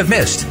that you may have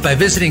missed by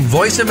visiting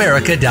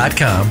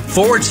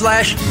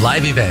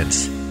voiceamerica.com/live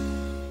events.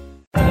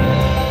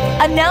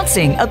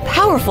 Announcing a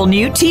powerful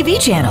new TV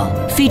channel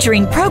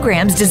featuring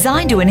programs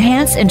designed to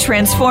enhance and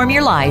transform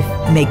your life.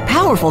 Make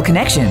powerful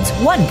connections,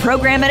 one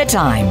program at a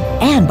time.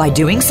 And by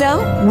doing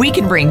so, we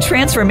can bring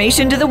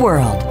transformation to the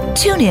world.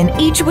 Tune in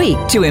each week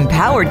to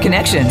Empowered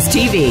Connections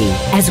TV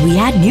as we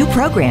add new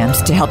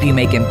programs to help you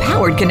make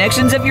empowered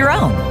connections of your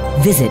own.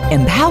 Visit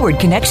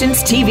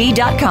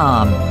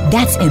empoweredconnectionstv.com.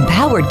 That's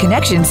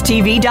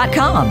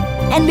empoweredconnectionstv.com.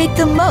 And make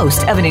the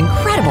most of an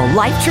incredible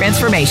life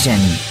transformation.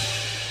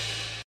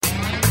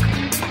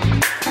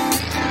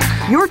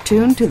 You're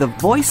tuned to the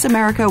Voice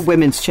America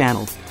Women's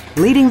Channel,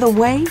 leading the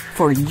way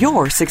for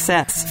your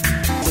success.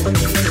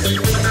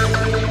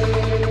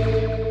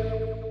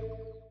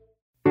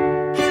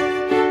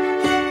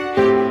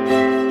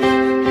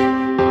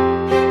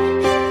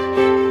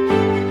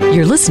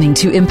 You're listening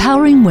to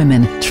Empowering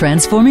Women,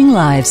 Transforming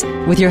Lives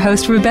with your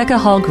host, Rebecca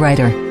Hall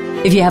Gruyter.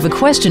 If you have a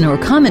question or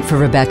comment for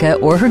Rebecca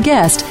or her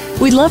guest,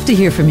 we'd love to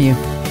hear from you.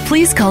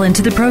 Please call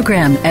into the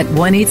program at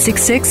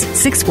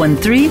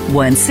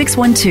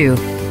 1-866-613-1612.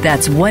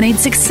 That's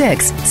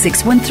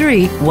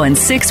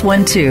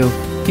 1-866-613-1612.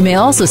 You may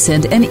also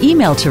send an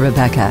email to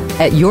Rebecca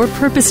at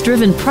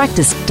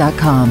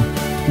yourpurposedrivenpractice.com.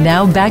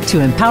 Now back to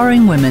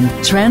Empowering Women,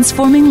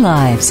 Transforming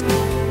Lives.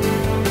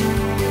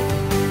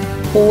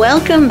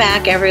 Welcome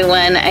back,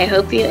 everyone. I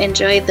hope you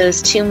enjoyed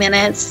those 2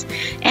 minutes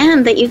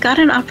and that you got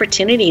an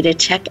opportunity to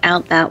check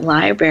out that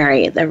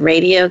library, the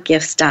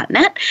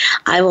radiogifts.net.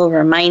 I will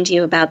remind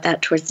you about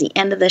that towards the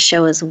end of the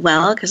show as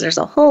well, because there's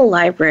a whole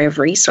library of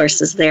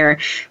resources there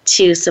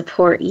to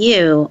support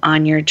you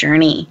on your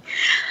journey.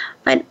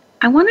 But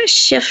I want to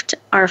shift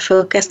our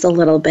focus a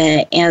little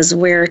bit as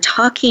we're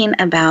talking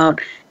about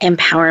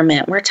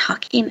empowerment. We're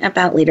talking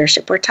about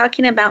leadership. We're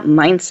talking about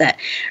mindset.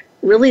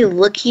 Really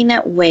looking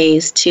at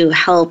ways to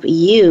help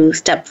you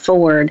step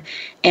forward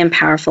in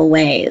powerful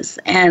ways.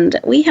 And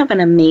we have an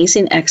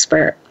amazing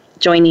expert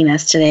joining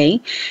us today,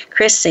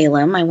 Chris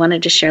Salem. I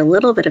wanted to share a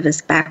little bit of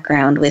his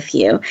background with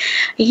you.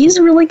 He's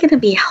really going to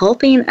be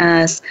helping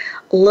us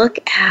look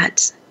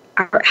at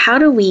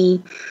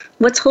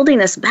what's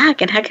holding us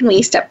back and how can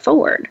we step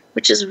forward,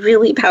 which is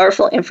really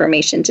powerful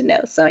information to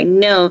know. So I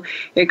know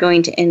you're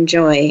going to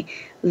enjoy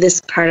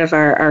this part of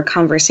our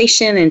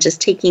conversation and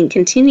just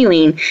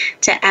continuing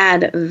to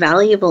add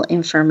valuable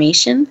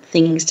information,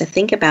 things to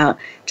think about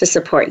to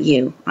support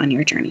you on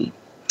your journey.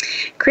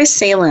 Chris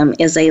Salem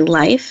is a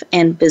life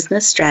and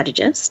business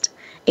strategist,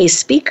 a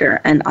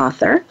speaker and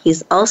author.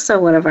 He's also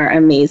one of our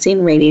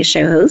amazing radio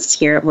show hosts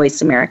here at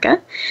Voice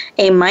America,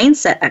 a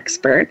mindset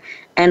expert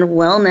and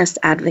wellness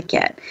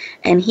advocate.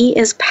 And he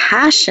is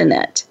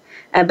passionate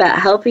about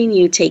helping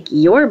you take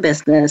your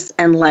business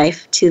and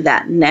life to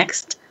that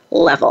next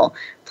level.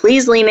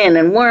 Please lean in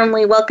and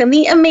warmly welcome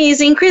the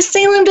amazing Chris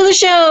Salem to the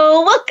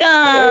show.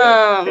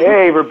 Welcome.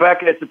 Hey,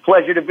 Rebecca. It's a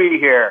pleasure to be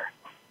here.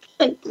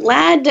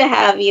 Glad to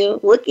have you.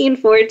 Looking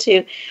forward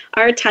to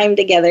our time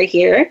together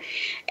here.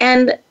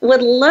 And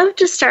would love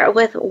to start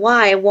with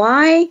why.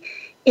 Why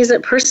is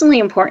it personally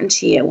important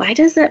to you? Why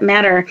does it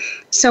matter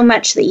so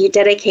much that you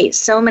dedicate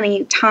so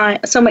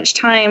much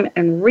time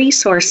and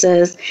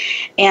resources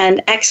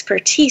and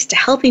expertise to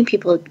helping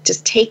people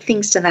just take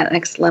things to that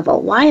next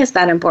level? Why is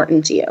that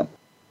important to you?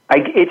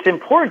 It's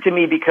important to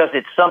me because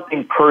it's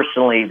something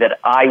personally that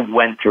I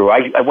went through.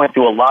 I went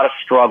through a lot of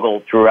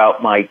struggle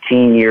throughout my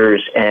teen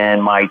years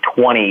and my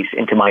 20s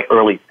into my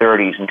early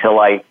 30s until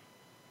I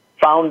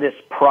found this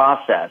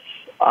process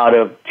out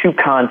of two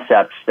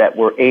concepts that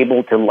were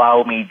able to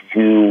allow me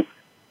to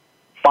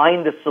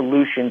find the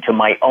solution to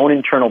my own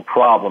internal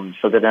problems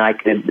so that I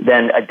could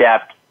then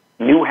adapt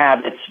new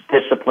habits,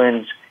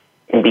 disciplines,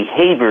 and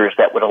behaviors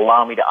that would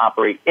allow me to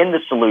operate in the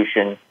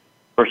solution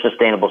for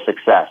sustainable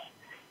success.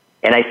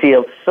 And I see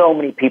so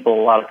many people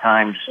a lot of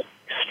times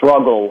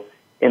struggle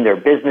in their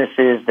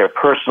businesses, their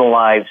personal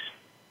lives,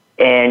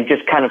 and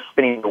just kind of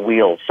spinning the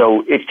wheels.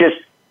 So it's just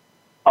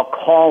a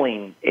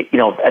calling, at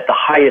the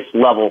highest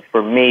level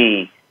for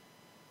me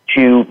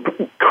to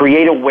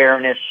create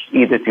awareness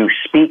either through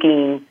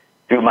speaking,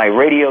 through my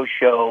radio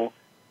show,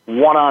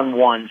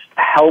 one-on-ones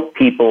to help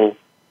people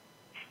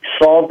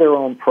solve their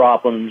own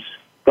problems,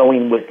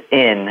 going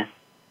within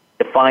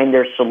to find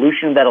their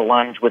solution that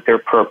aligns with their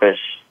purpose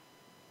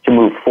to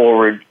move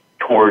forward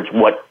towards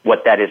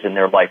what that is in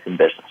their life and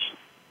business.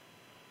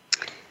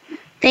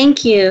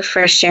 Thank you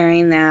for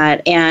sharing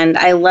that. And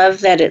I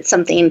love that it's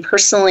something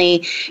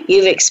personally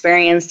you've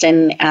experienced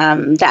and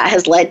that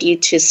has led you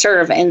to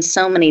serve in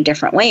so many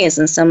different ways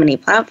and so many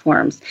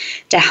platforms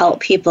to help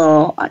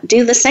people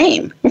do the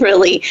same,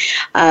 really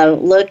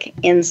look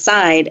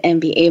inside and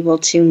be able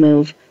to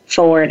move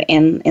forward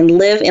and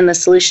live in the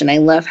solution. I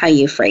love how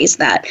you phrase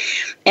that.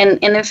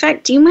 And in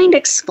fact, do you mind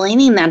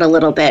explaining that a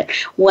little bit,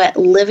 what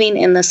living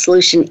in the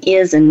solution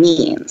is and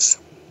means?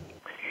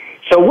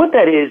 So what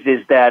that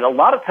is that a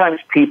lot of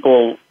times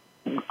people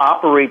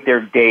operate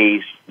their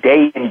days,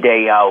 day in,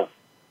 day out,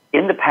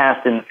 in the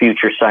past and the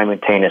future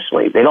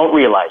simultaneously. They don't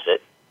realize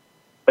it,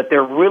 but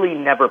they're really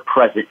never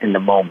present in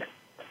the moment.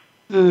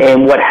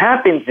 And what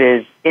happens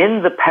is,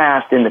 in the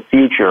past and the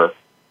future,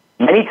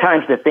 many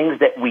times the things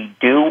that we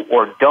do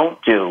or don't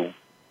do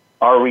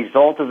are a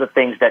result of the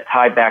things that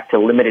tie back to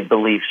limited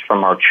beliefs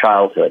from our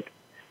childhood.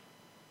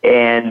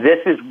 And this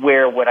is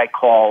where what I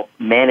call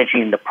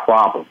managing the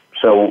problem.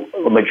 So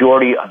a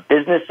majority of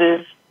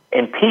businesses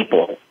and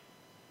people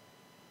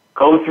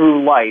go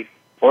through life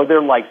or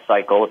their life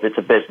cycle, if it's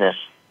a business,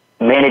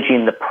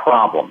 managing the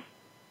problem,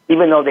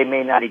 even though they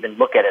may not even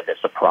look at it as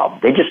a problem.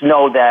 They just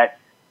know that,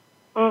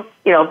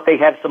 they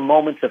have some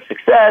moments of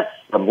success,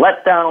 some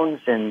letdowns,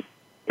 and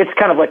it's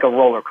kind of like a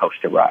roller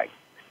coaster ride.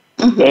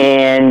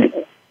 And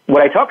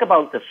what I talk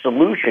about the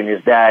solution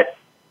is that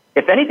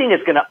if anything is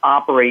going to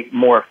operate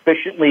more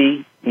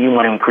efficiently, you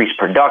want to increase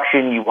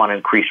production, you want to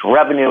increase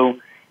revenue,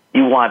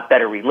 you want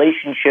better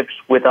relationships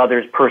with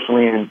others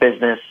personally and in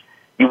business,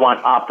 you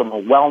want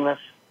optimal wellness.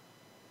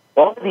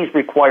 All of these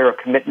require a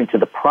commitment to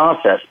the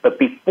process. But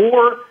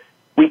before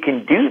we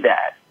can do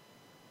that,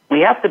 we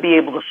have to be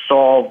able to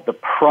solve the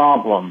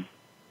problem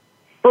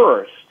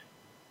first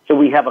so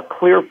we have a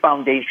clear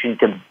foundation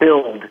to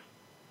build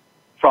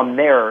from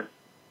there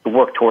to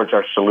work towards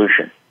our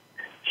solution.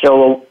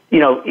 So,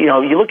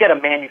 you look at a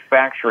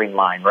manufacturing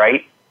line,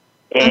 right?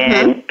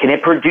 And can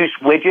it produce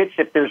widgets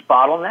if there's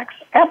bottlenecks?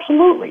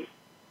 Absolutely.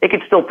 It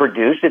can still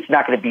produce. It's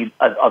not going to be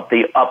of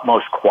the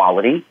utmost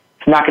quality.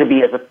 It's not going to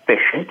be as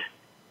efficient.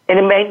 And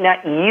it may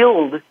not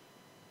yield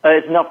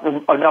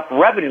enough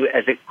revenue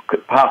as it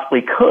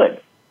possibly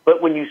could.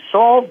 But when you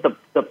solve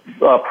the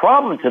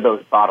problem to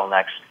those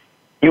bottlenecks,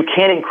 you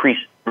can increase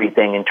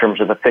everything in terms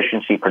of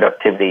efficiency,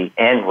 productivity,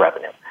 and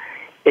revenue.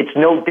 It's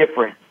no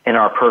different in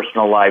our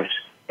personal lives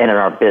and in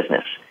our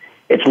business.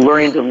 It's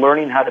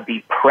learning how to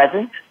be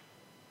present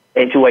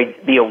and to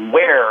be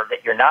aware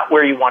that you're not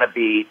where you want to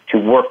be to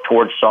work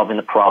towards solving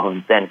the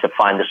problem, then to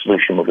find the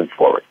solution moving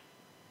forward.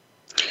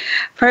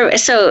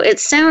 So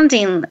it's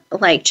sounding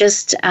like,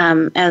 just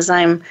as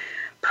I'm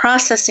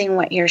processing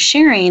what you're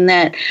sharing,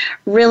 that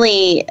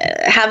really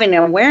having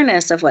an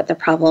awareness of what the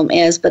problem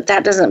is, but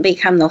that doesn't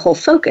become the whole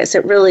focus.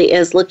 It really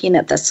is looking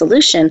at the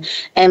solution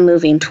and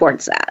moving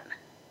towards that.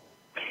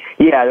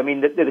 Yeah, I mean,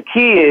 the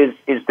key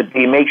is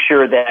to make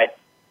sure that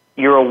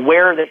you're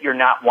aware that you're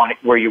not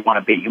where you want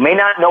to be. You may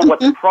not know what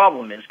the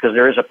problem is because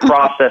there is a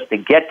process to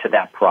get to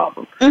that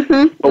problem.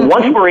 But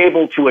once we're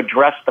able to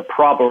address the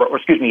problem,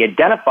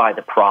 identify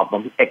the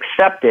problem,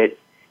 accept it,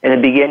 and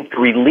then begin to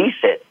release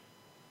it,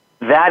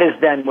 that is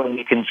then when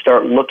we can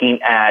start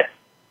looking at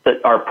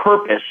our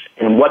purpose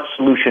and what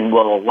solution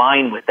will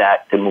align with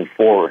that to move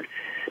forward.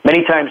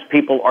 Many times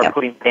people are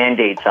putting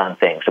Band-Aids on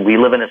things, and we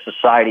live in a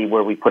society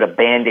where we put a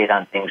Band-Aid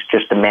on things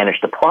just to manage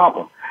the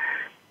problem.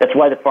 That's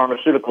why the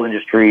pharmaceutical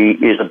industry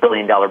is a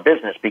billion-dollar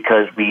business,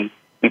 because we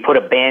put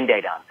a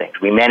Band-Aid on things.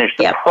 We manage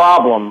the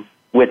problem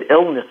with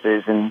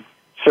illnesses and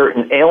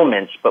certain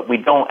ailments, but we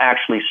don't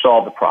actually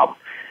solve the problem.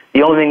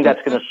 The only thing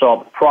that's going to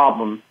solve the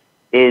problem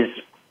is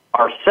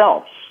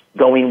ourselves,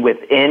 going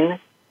within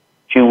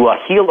to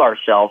heal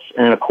ourselves,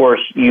 and then, of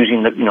course,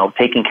 using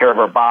taking care of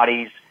our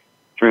bodies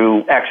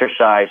through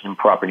exercise and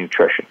proper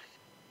nutrition.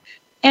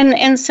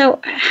 And so,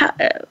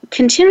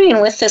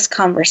 continuing with this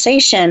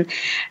conversation,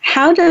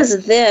 how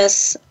does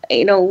this,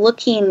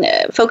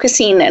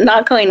 focusing,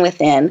 not going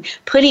within,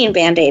 putting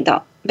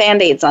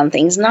Band-Aids on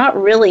things,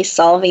 not really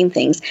solving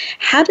things,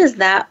 how does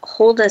that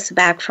hold us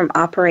back from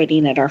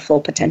operating at our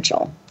full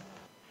potential?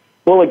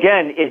 Well,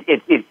 again,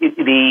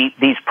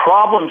 these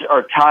problems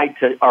are tied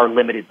to our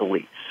limited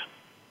beliefs.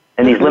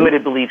 And these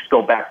limited beliefs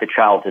go back to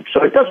childhood.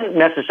 So it doesn't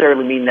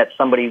necessarily mean that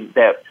somebody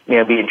that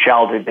maybe in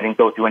childhood didn't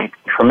go through anything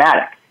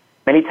traumatic.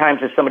 Many times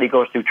if somebody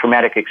goes through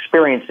traumatic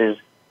experiences,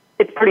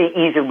 it's pretty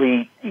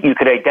easily, you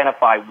could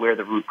identify where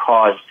the root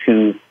cause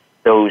to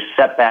those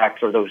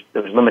setbacks or those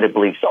limited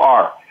beliefs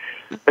are.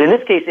 But in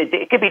this case,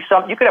 it could be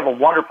something, you could have a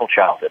wonderful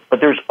childhood, but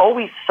there's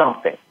always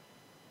something.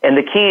 And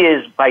the key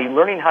is by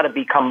learning how to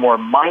become more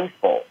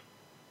mindful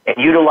and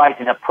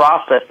utilizing a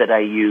process that I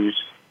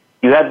use,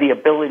 you have the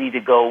ability to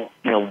go,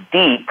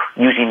 deep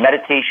using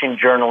meditation,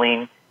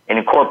 journaling, and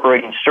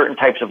incorporating certain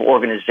types of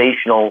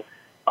organizational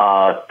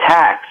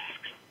tasks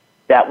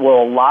that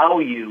will allow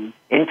you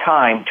in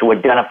time to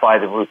identify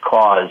the root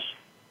cause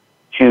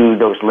to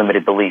those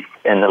limited beliefs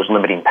and those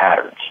limiting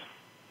patterns.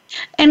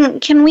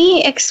 And can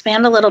we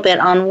expand a little bit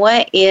on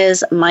what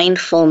is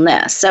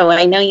mindfulness? So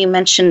I know you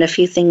mentioned a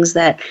few things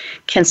that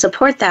can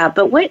support that,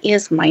 but what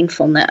is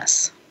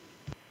mindfulness?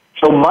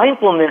 So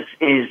mindfulness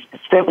is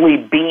simply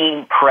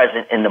being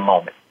present in the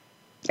moment.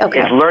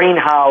 Okay. It's learning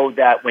how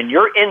that when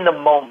you're in the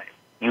moment,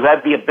 you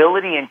have the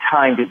ability and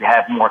time to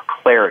have more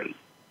clarity.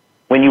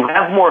 When you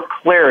have more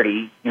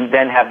clarity, you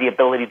then have the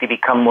ability to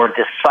become more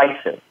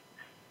decisive.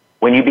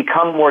 When you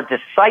become more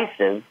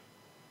decisive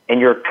and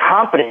you're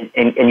confident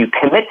and you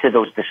commit to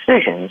those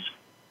decisions,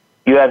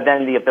 you have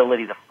then the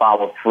ability to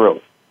follow through.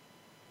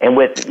 And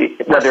with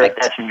whether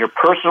that's in your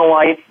personal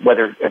life,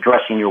 whether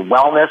addressing your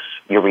wellness,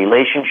 your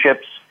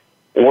relationships,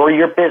 or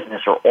your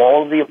business, or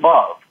all of the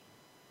above,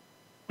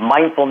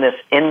 mindfulness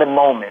in the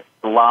moment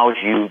allows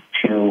you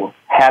to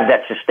have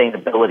that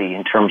sustainability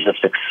in terms of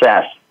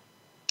success,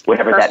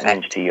 whatever that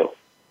means to you.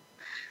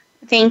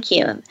 Thank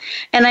you.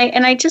 And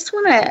I just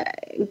want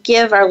to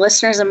give our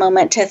listeners a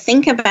moment to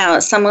think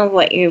about some of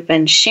what you've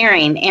been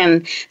sharing.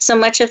 And so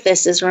much of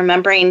this is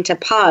remembering to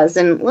pause.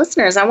 And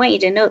listeners, I want you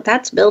to note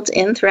that's built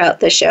in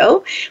throughout the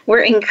show.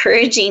 We're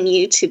encouraging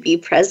you to be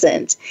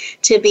present,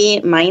 to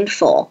be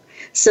mindful,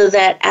 so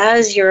that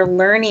as you're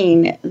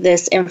learning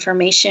this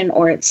information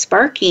or it's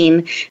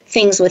sparking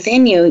things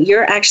within you,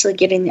 you're actually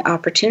getting the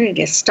opportunity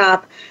to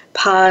stop,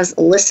 pause,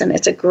 listen.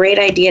 It's a great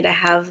idea to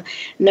have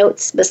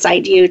notes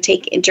beside you,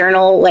 take a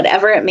journal,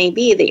 whatever it may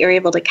be, that you're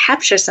able to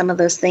capture some of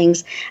those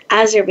things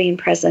as you're being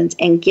present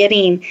and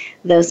getting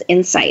those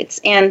insights.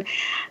 And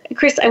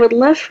Chris, I would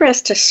love for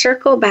us to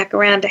circle back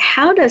around to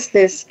how does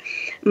this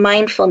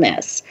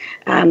mindfulness,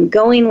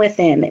 going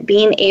within,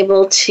 being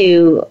able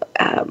to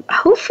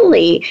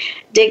hopefully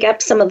dig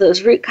up some of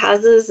those root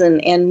causes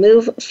and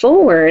move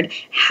forward,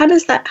 how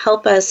does that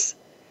help us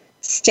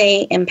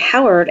stay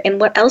empowered, and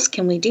what else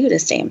can we do to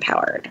stay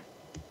empowered?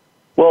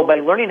 Well, by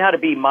learning how to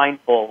be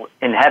mindful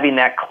and having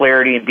that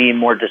clarity and being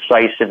more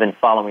decisive and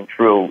following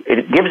through,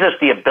 it gives us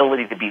the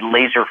ability to be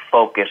laser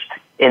focused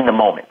in the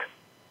moment.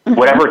 Mm-hmm.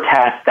 Whatever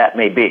task that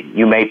may be.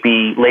 You may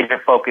be laser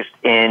focused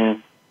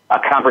in a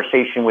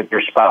conversation with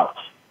your spouse,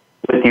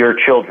 with your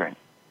children,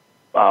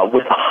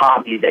 with a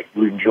hobby that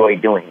you enjoy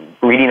doing,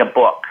 reading a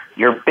book,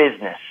 your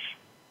business.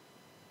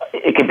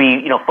 It could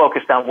be,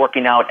 focused on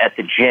working out at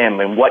the gym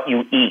and what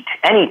you eat,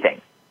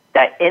 anything.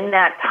 That in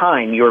that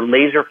time, you're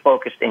laser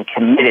focused and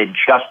committed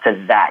just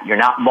to that. You're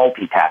not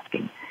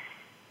multitasking.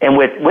 And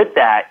with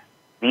that,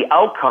 the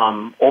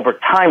outcome over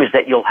time is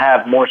that you'll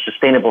have more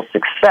sustainable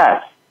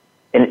success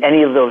in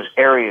any of those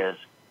areas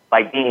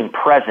by being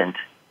present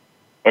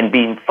and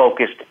being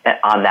focused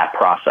on that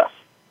process.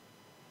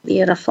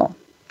 Beautiful.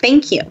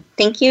 Thank you.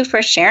 Thank you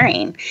for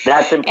sharing.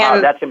 That's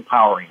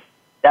empowering.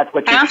 That's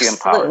what keeps you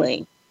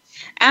empowered.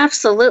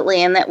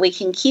 Absolutely, and that we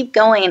can keep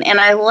going. And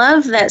I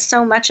love that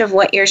so much of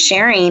what you're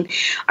sharing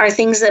are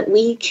things that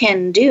we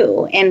can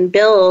do and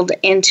build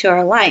into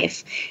our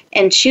life,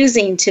 and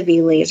choosing to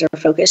be laser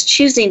focused,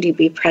 choosing to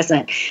be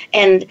present.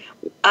 And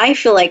I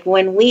feel like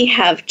when we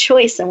have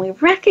choice and we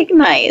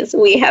recognize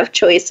we have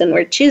choice and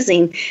we're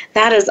choosing,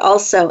 that is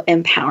also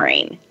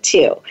empowering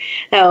too.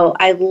 So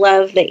I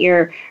love that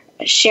you're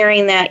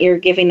sharing that. You're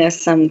giving us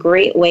some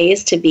great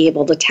ways to be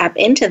able to tap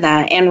into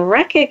that and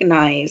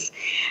recognize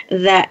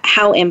that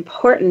how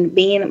important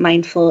being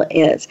mindful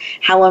is,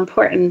 how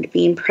important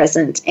being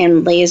present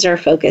and laser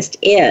focused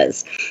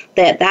is,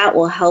 that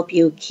will help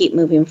you keep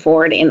moving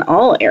forward in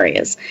all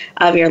areas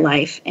of your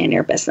life and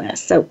your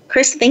business. So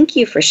Chris, thank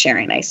you for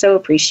sharing. I so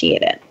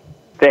appreciate it.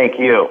 Thank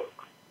you.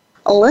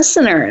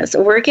 Listeners,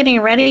 we're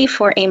getting ready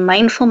for a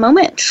mindful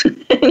moment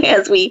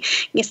as we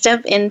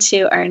step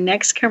into our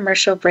next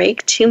commercial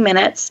break, 2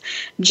 minutes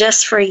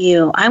just for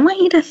you. I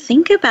want you to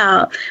think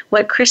about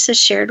what Chris has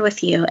shared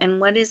with you and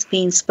what is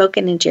being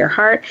spoken into your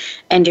heart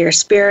and your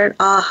spirit,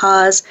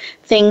 ahas,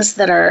 things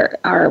that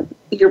are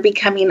you're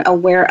becoming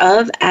aware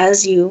of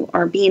as you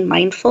are being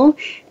mindful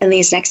in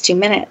these next 2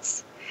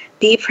 minutes.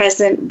 Be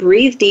present,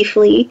 breathe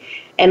deeply,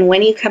 and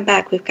when you come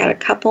back, we've got a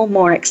couple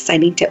more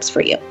exciting tips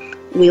for you.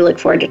 We look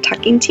forward to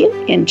talking to you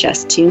in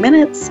just 2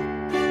 minutes.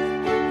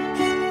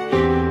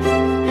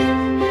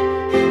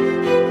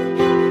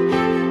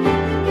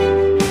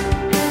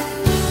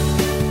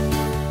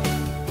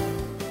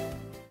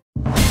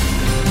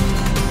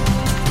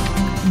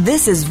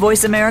 This is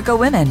Voice America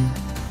Women.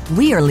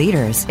 We are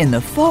leaders in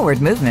the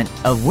forward movement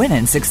of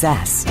women's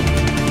success.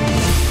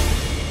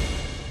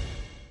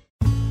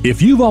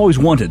 If you've always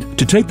wanted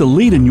to take the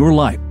lead in your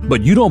life,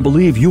 but you don't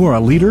believe you are a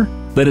leader,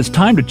 then it's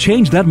time to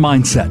change that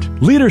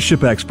mindset.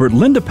 Leadership expert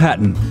Linda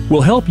Patton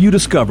will help you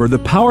discover the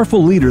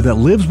powerful leader that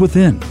lives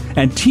within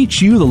and teach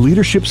you the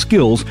leadership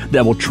skills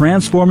that will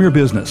transform your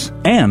business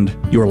and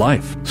your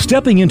life.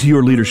 Stepping into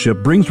your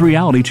leadership brings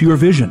reality to your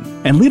vision,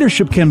 and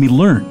leadership can be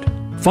learned.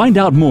 Find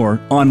out more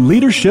on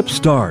Leadership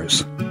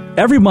Stars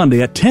every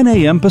Monday at 10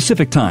 a.m.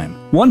 Pacific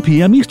Time, 1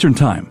 p.m. Eastern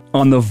Time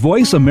on the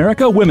Voice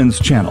America Women's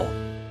Channel.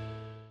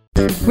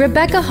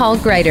 Rebecca Hall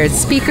Gruyter's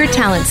Speaker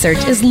Talent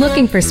Search is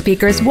looking for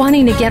speakers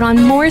wanting to get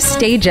on more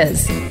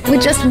stages.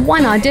 With just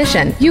one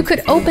audition, you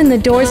could open the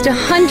doors to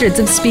hundreds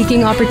of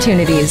speaking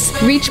opportunities,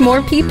 reach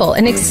more people,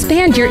 and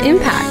expand your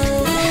impact.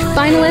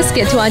 Finalists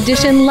get to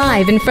audition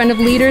live in front of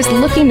leaders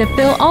looking to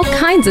fill all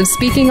kinds of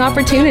speaking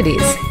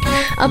opportunities.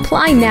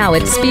 Apply now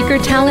at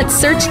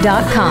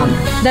speakertalentsearch.com.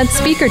 That's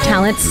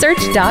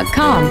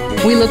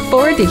speakertalentsearch.com. We look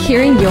forward to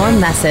hearing your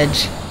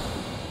message.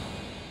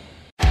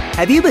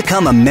 Have you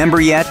become a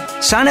member yet?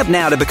 Sign up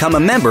now to become a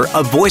member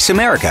of Voice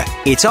America.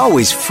 It's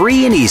always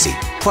free and easy.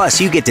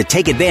 Plus, you get to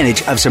take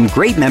advantage of some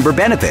great member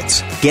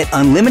benefits. Get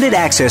unlimited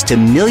access to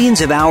millions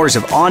of hours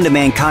of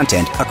on-demand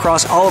content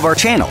across all of our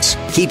channels.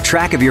 Keep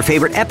track of your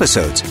favorite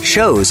episodes,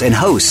 shows, and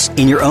hosts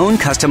in your own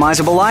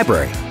customizable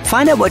library.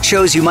 Find out what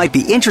shows you might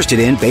be interested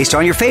in based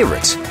on your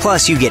favorites.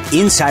 Plus, you get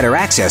insider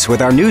access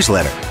with our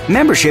newsletter.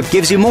 Membership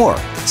gives you more.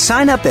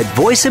 Sign up at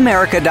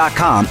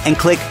voiceamerica.com and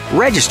click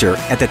Register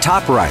at the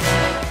top right.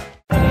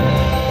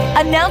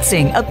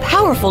 Announcing a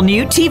powerful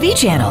new TV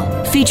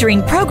channel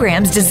featuring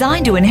programs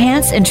designed to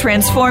enhance and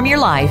transform your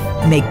life.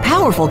 Make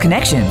powerful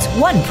connections,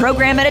 one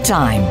program at a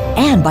time.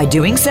 And by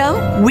doing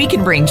so, we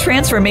can bring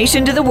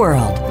transformation to the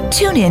world.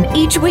 Tune in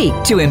each week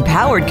to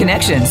Empowered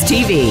Connections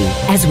TV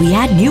as we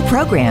add new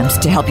programs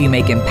to help you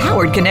make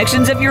empowered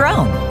connections of your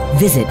own.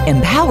 Visit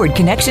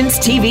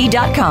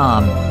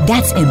empoweredconnectionstv.com.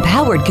 That's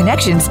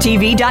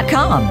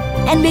empoweredconnectionstv.com.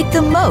 And make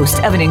the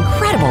most of an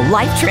incredible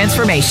life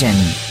transformation.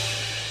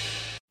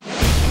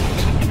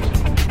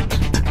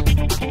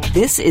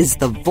 This is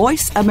the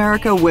Voice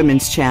America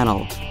Women's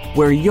Channel,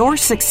 where your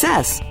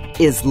success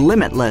is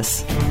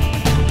limitless.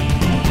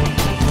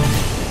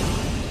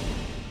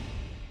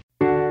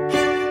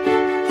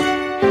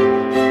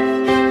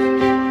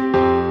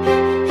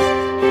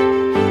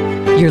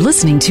 You're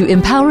listening to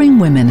Empowering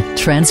Women,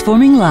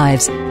 Transforming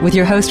Lives with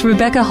your host,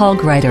 Rebecca Hall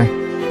Gruyter.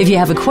 If you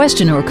have a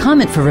question or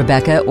comment for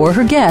Rebecca or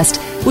her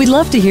guest, we'd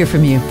love to hear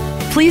from you.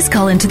 Please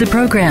call into the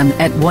program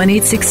at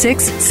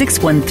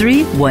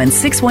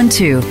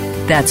 1-866-613-1612.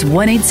 That's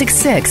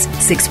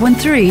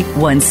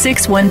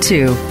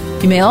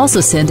 1-866-613-1612. You may also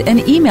send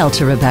an email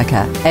to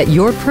Rebecca at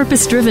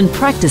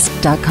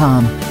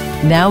yourpurposedrivenpractice.com.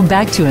 Now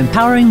back to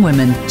Empowering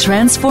Women,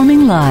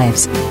 Transforming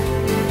Lives.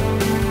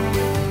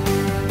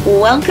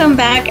 Welcome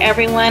back,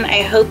 everyone.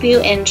 I hope you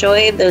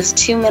enjoyed those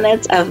 2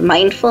 minutes of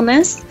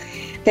mindfulness,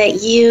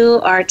 that you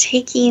are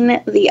taking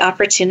the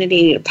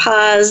opportunity to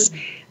pause,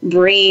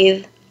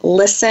 breathe,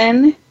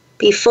 listen,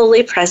 be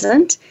fully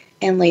present,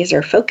 and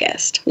laser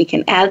focused. We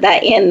can add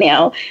that in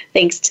now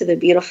thanks to the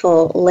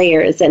beautiful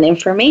layers and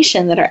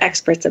information that our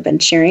experts have been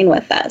sharing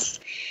with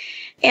us.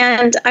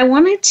 And I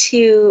wanted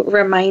to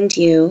remind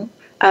you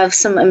of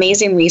some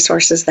amazing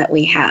resources that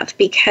we have,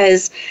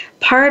 because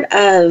part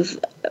of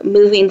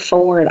moving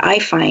forward, I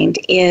find,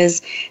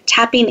 is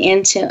tapping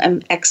into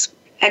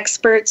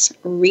experts,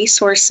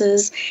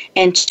 resources,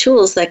 and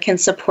tools that can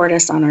support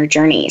us on our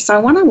journey. So I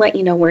want to let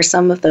you know where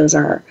some of those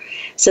are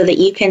so that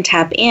you can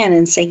tap in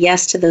and say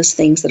yes to those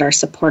things that are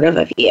supportive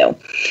of you.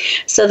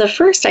 So the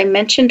first I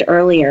mentioned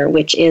earlier,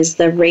 which is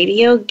the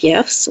Radio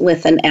Gifts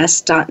with an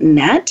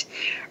S.net,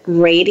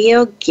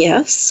 Radio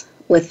Gifts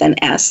with an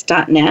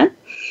S.net.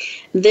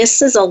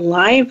 This is a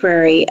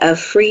library of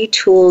free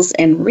tools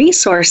and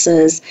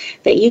resources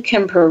that you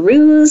can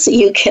peruse.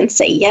 You can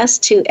say yes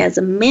to as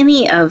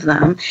many of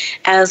them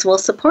as will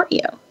support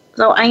you.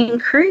 So I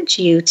encourage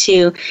you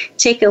to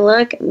take a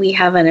look. We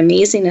have an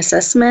amazing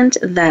assessment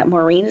that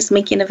Maureen is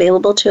making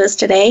available to us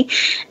today,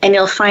 and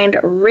you'll find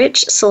a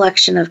rich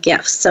selection of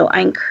gifts. So I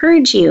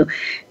encourage you,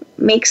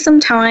 make some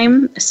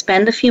time,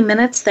 spend a few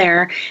minutes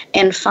there,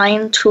 and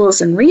find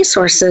tools and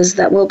resources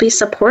that will be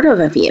supportive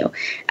of you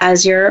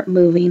as you're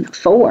moving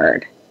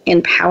forward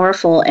in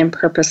powerful and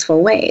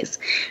purposeful ways.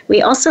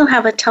 We also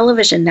have a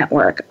television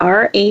network,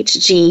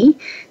 RHG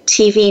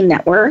TV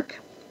Network.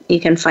 You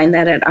can find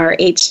that at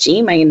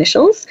RHG, my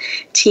initials,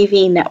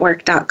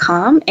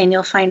 tvnetwork.com, and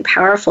you'll find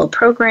powerful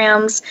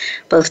programs,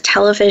 both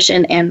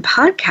television and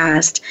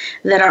podcast,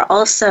 that are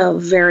also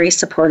very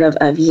supportive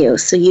of you.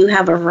 So you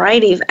have a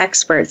variety of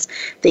experts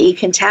that you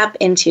can tap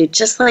into,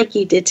 just like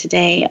you did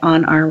today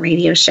on our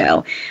radio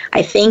show.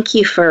 I thank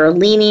you for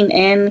leaning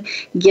in,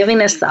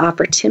 giving us the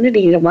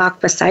opportunity to walk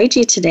beside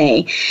you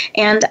today.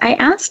 And I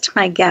asked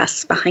my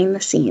guests behind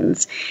the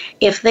scenes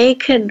if they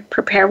could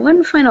prepare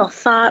one final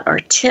thought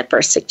or tip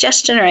or suggestion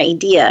or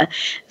idea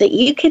that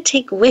you could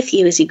take with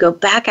you as you go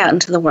back out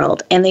into the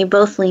world. And they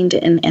both leaned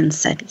in and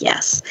said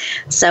yes.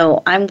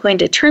 So I'm going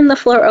to turn the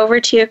floor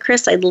over to you,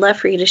 Chris. I'd love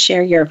for you to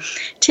share your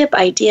tip,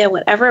 idea,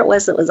 whatever it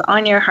was that was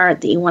on your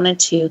heart that you wanted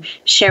to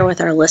share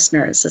with our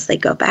listeners as they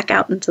go back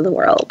out into the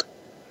world.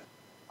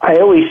 I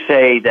always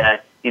say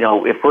that,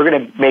 if we're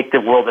going to make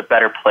the world a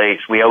better place,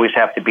 we always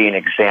have to be an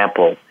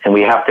example, and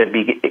we have to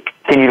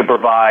continue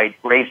to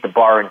raise the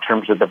bar in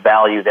terms of the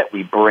value that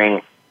we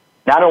bring,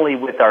 not only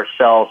with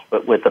ourselves,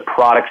 but with the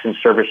products and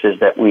services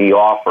that we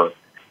offer.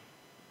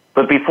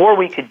 But before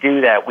we could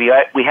do that, we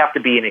have to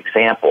be an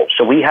example.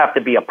 So we have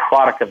to be a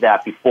product of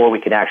that before we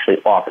can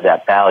actually offer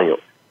that value.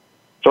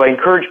 So I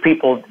encourage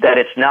people that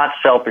it's not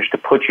selfish to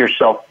put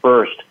yourself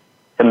first,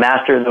 to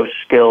master those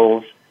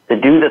skills, to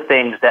do the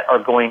things that are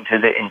going to,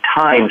 in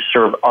time,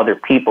 serve other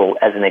people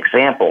as an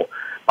example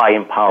by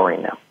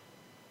empowering them.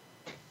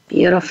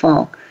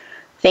 Beautiful.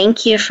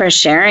 Thank you for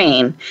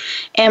sharing.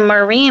 And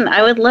Maureen,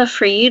 I would love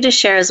for you to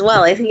share as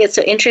well. I think it's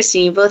so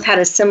interesting. You both had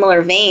a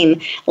similar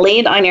vein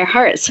laid on your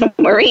heart. So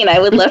Maureen, I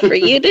would love for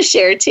you to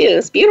share too.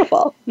 It's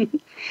beautiful.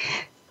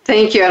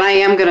 Thank you. And I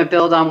am going to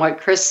build on what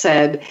Chris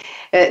said.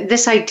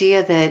 This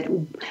idea that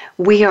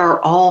we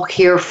are all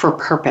here for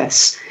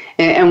purpose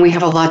and we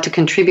have a lot to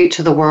contribute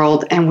to the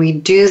world. And we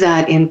do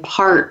that in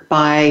part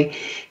by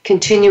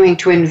continuing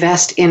to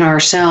invest in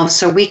ourselves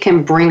so we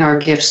can bring our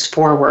gifts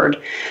forward.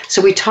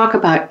 So we talk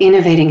about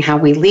innovating how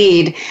we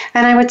lead,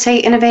 and I would say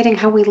innovating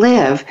how we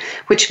live,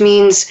 which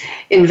means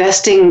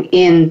investing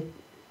in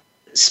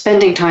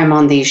spending time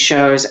on these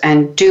shows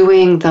and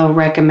doing the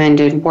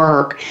recommended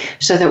work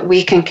so that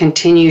we can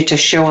continue to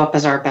show up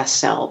as our best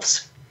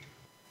selves.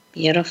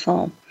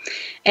 Beautiful.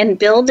 And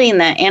building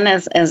that in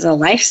as a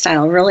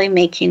lifestyle, really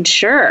making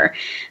sure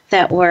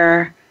that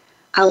we're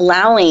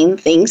allowing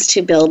things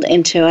to build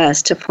into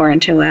us, to pour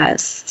into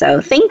us. So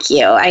thank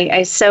you.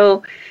 I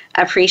so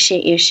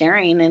appreciate you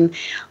sharing. And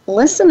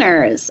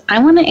listeners, I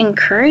want to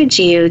encourage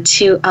you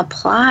to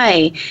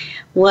apply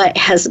what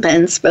has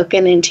been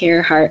spoken into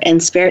your heart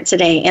and spirit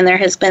today. And there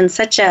has been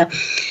such an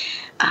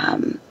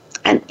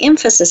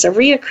emphasis, a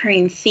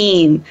reoccurring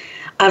theme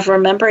of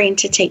remembering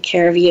to take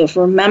care of you, of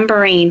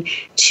remembering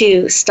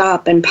to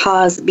stop and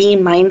pause, be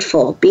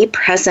mindful, be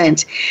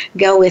present,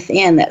 go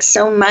within. That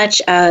so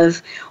much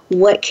of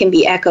what can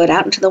be echoed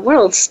out into the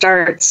world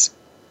starts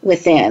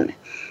within.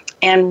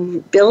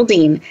 And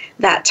building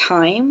that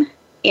time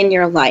in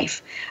your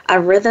life, a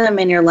rhythm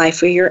in your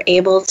life where you're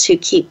able to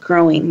keep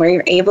growing, where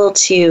you're able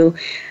to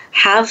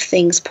have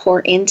things pour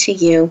into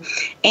you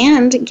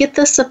and get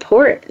the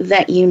support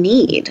that you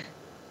need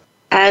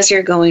as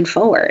you're going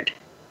forward.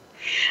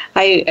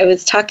 I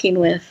was talking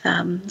with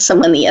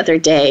someone the other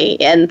day,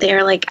 and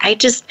they're like, I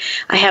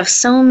have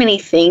so many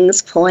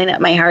things pulling at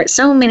my heart,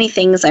 so many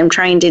things I'm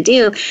trying to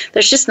do.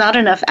 There's just not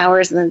enough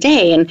hours in the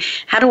day, and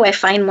how do I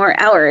find more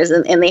hours?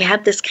 And they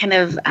had this kind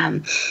of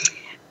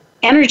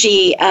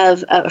energy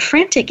of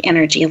frantic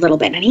energy a little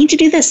bit. I need to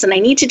do this, and I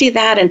need to do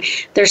that, and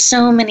there's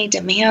so many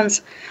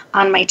demands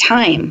on my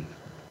time.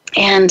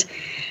 And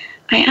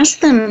I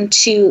asked them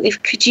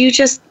could you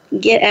just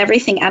get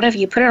everything out of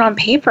you, put it on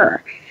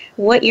paper.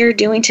 What you're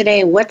doing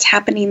today, what's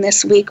happening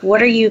this week,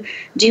 what are you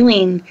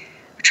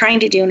trying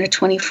to do in a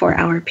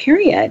 24-hour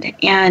period?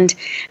 And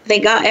they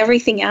got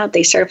everything out.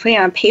 They started putting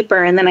it on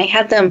paper, and then I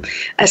had them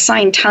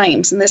assign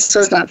times, and this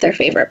was not their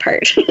favorite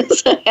part.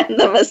 So I had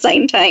them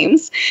assign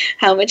times,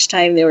 how much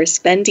time they were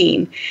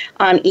spending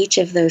on each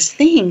of those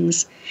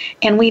things.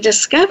 And we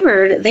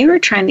discovered they were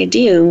trying to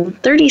do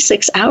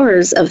 36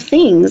 hours of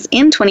things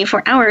in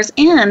 24 hours,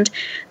 and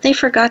they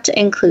forgot to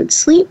include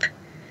sleep,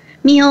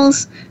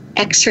 meals,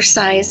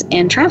 exercise,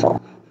 and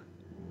travel.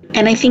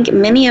 And I think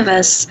many of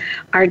us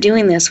are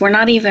doing this. We're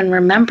not even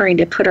remembering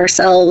to put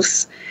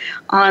ourselves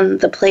on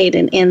the plate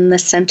and in the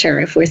center.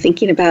 If we're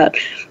thinking about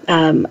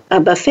a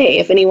buffet,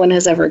 if anyone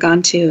has ever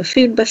gone to a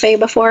food buffet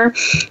before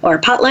or a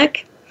potluck,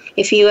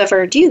 if you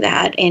ever do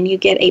that and you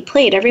get a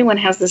plate, everyone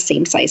has the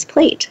same size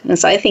plate. And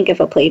so I think of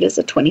a plate as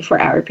a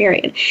 24-hour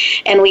period.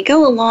 And we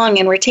go along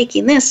and we're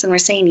taking this and we're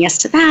saying yes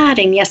to that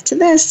and yes to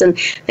this. And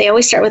they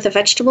always start with the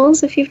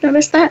vegetables, if you've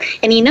noticed that.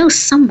 And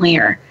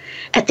somewhere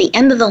at the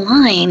end of the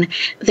line,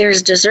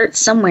 there's dessert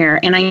somewhere.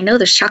 And I know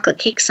there's chocolate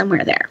cake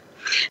somewhere there.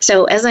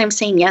 So as I'm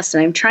saying yes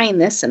and I'm trying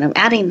this and I'm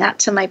adding that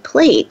to my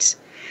plate,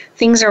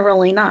 things are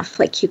rolling off,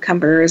 like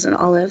cucumbers and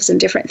olives and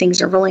different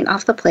things are rolling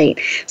off the plate.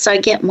 So I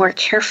get more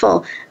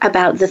careful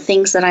about the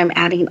things that I'm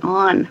adding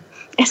on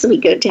as we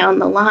go down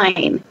the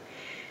line.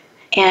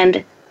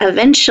 And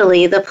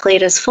eventually the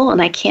plate is full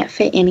and I can't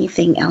fit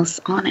anything else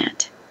on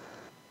it.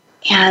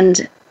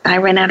 And I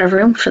ran out of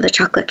room for the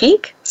chocolate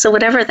cake. So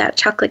whatever that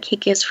chocolate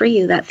cake is for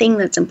you, that thing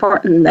that's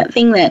important, that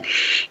thing that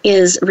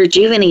is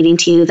rejuvenating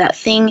to you, that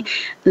thing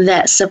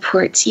that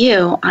supports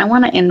you, I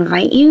want to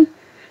invite you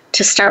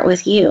to start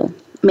with you,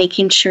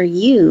 making sure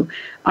you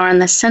are in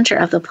the center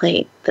of the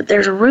plate, that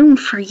there's room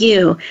for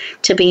you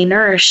to be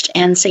nourished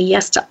and say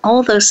yes to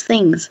all those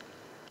things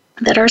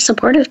that are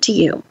supportive to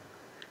you,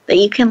 that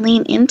you can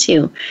lean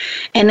into.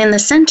 And in the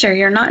center,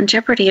 you're not in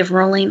jeopardy of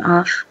rolling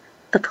off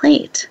the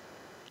plate.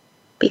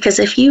 Because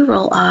if you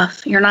roll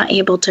off, you're not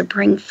able to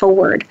bring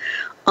forward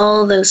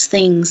all those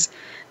things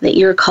that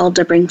you're called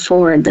to bring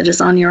forward, that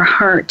is on your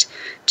heart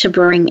to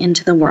bring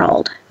into the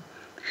world.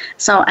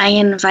 So I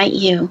invite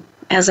you,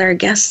 as our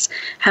guests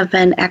have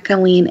been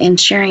echoing and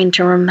sharing,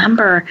 to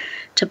remember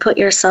to put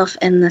yourself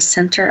in the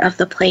center of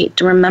the plate,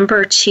 to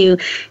remember to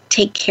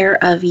take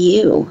care of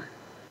you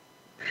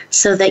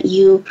so that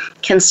you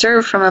can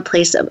serve from a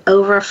place of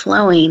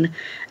overflowing,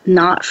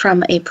 not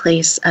from a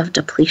place of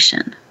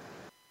depletion.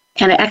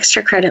 And an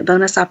extra credit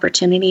bonus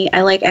opportunity.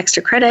 I like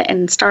extra credit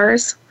and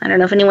stars. I don't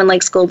know if anyone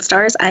likes gold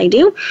stars. I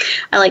do.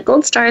 I like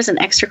gold stars and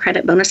extra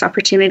credit bonus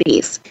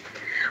opportunities.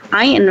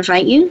 I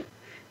invite you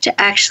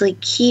to actually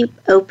keep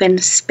open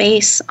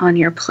space on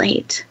your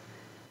plate.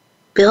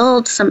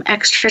 Build some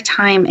extra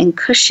time and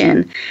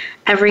cushion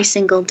every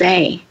single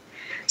day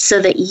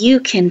so that you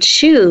can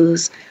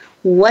choose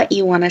what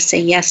you want to say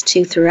yes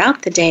to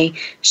throughout the day.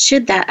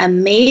 Should that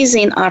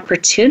amazing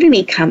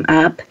opportunity come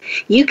up,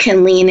 you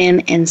can lean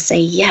in and say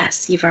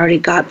yes. You've already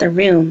got the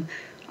room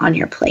on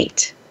your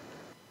plate.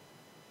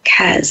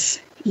 Because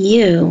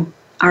you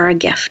are a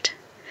gift.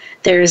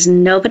 There is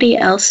nobody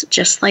else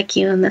just like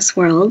you in this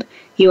world.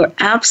 You are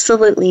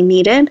absolutely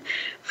needed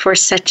for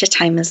such a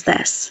time as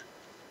this.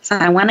 So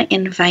I want to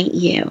invite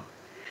you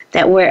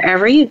that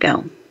wherever you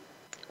go,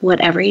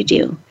 whatever you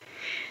do,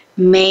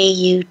 may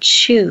you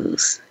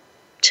choose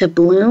to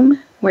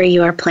bloom where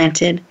you are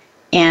planted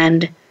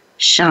and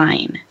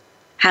shine.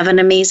 Have an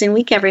amazing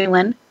week,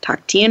 everyone.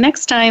 Talk to you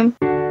next time.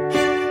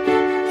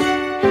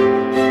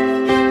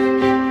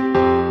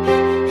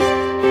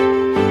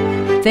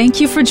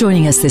 Thank you for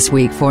joining us this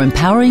week for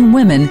Empowering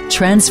Women,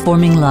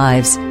 Transforming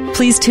Lives.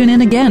 Please tune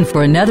in again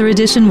for another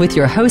edition with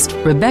your host,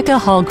 Rebecca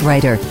Hall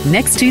Gruyter,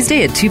 next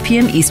Tuesday at 2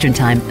 p.m. Eastern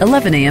Time,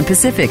 11 a.m.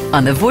 Pacific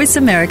on the Voice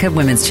America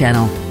Women's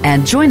Channel.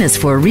 And join us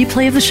for a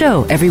replay of the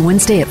show every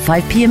Wednesday at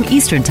 5 p.m.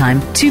 Eastern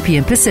Time, 2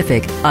 p.m.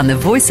 Pacific on the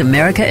Voice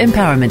America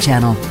Empowerment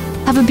Channel.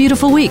 Have a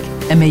beautiful week,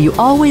 and may you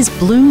always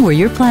bloom where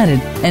you're planted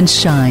and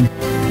shine.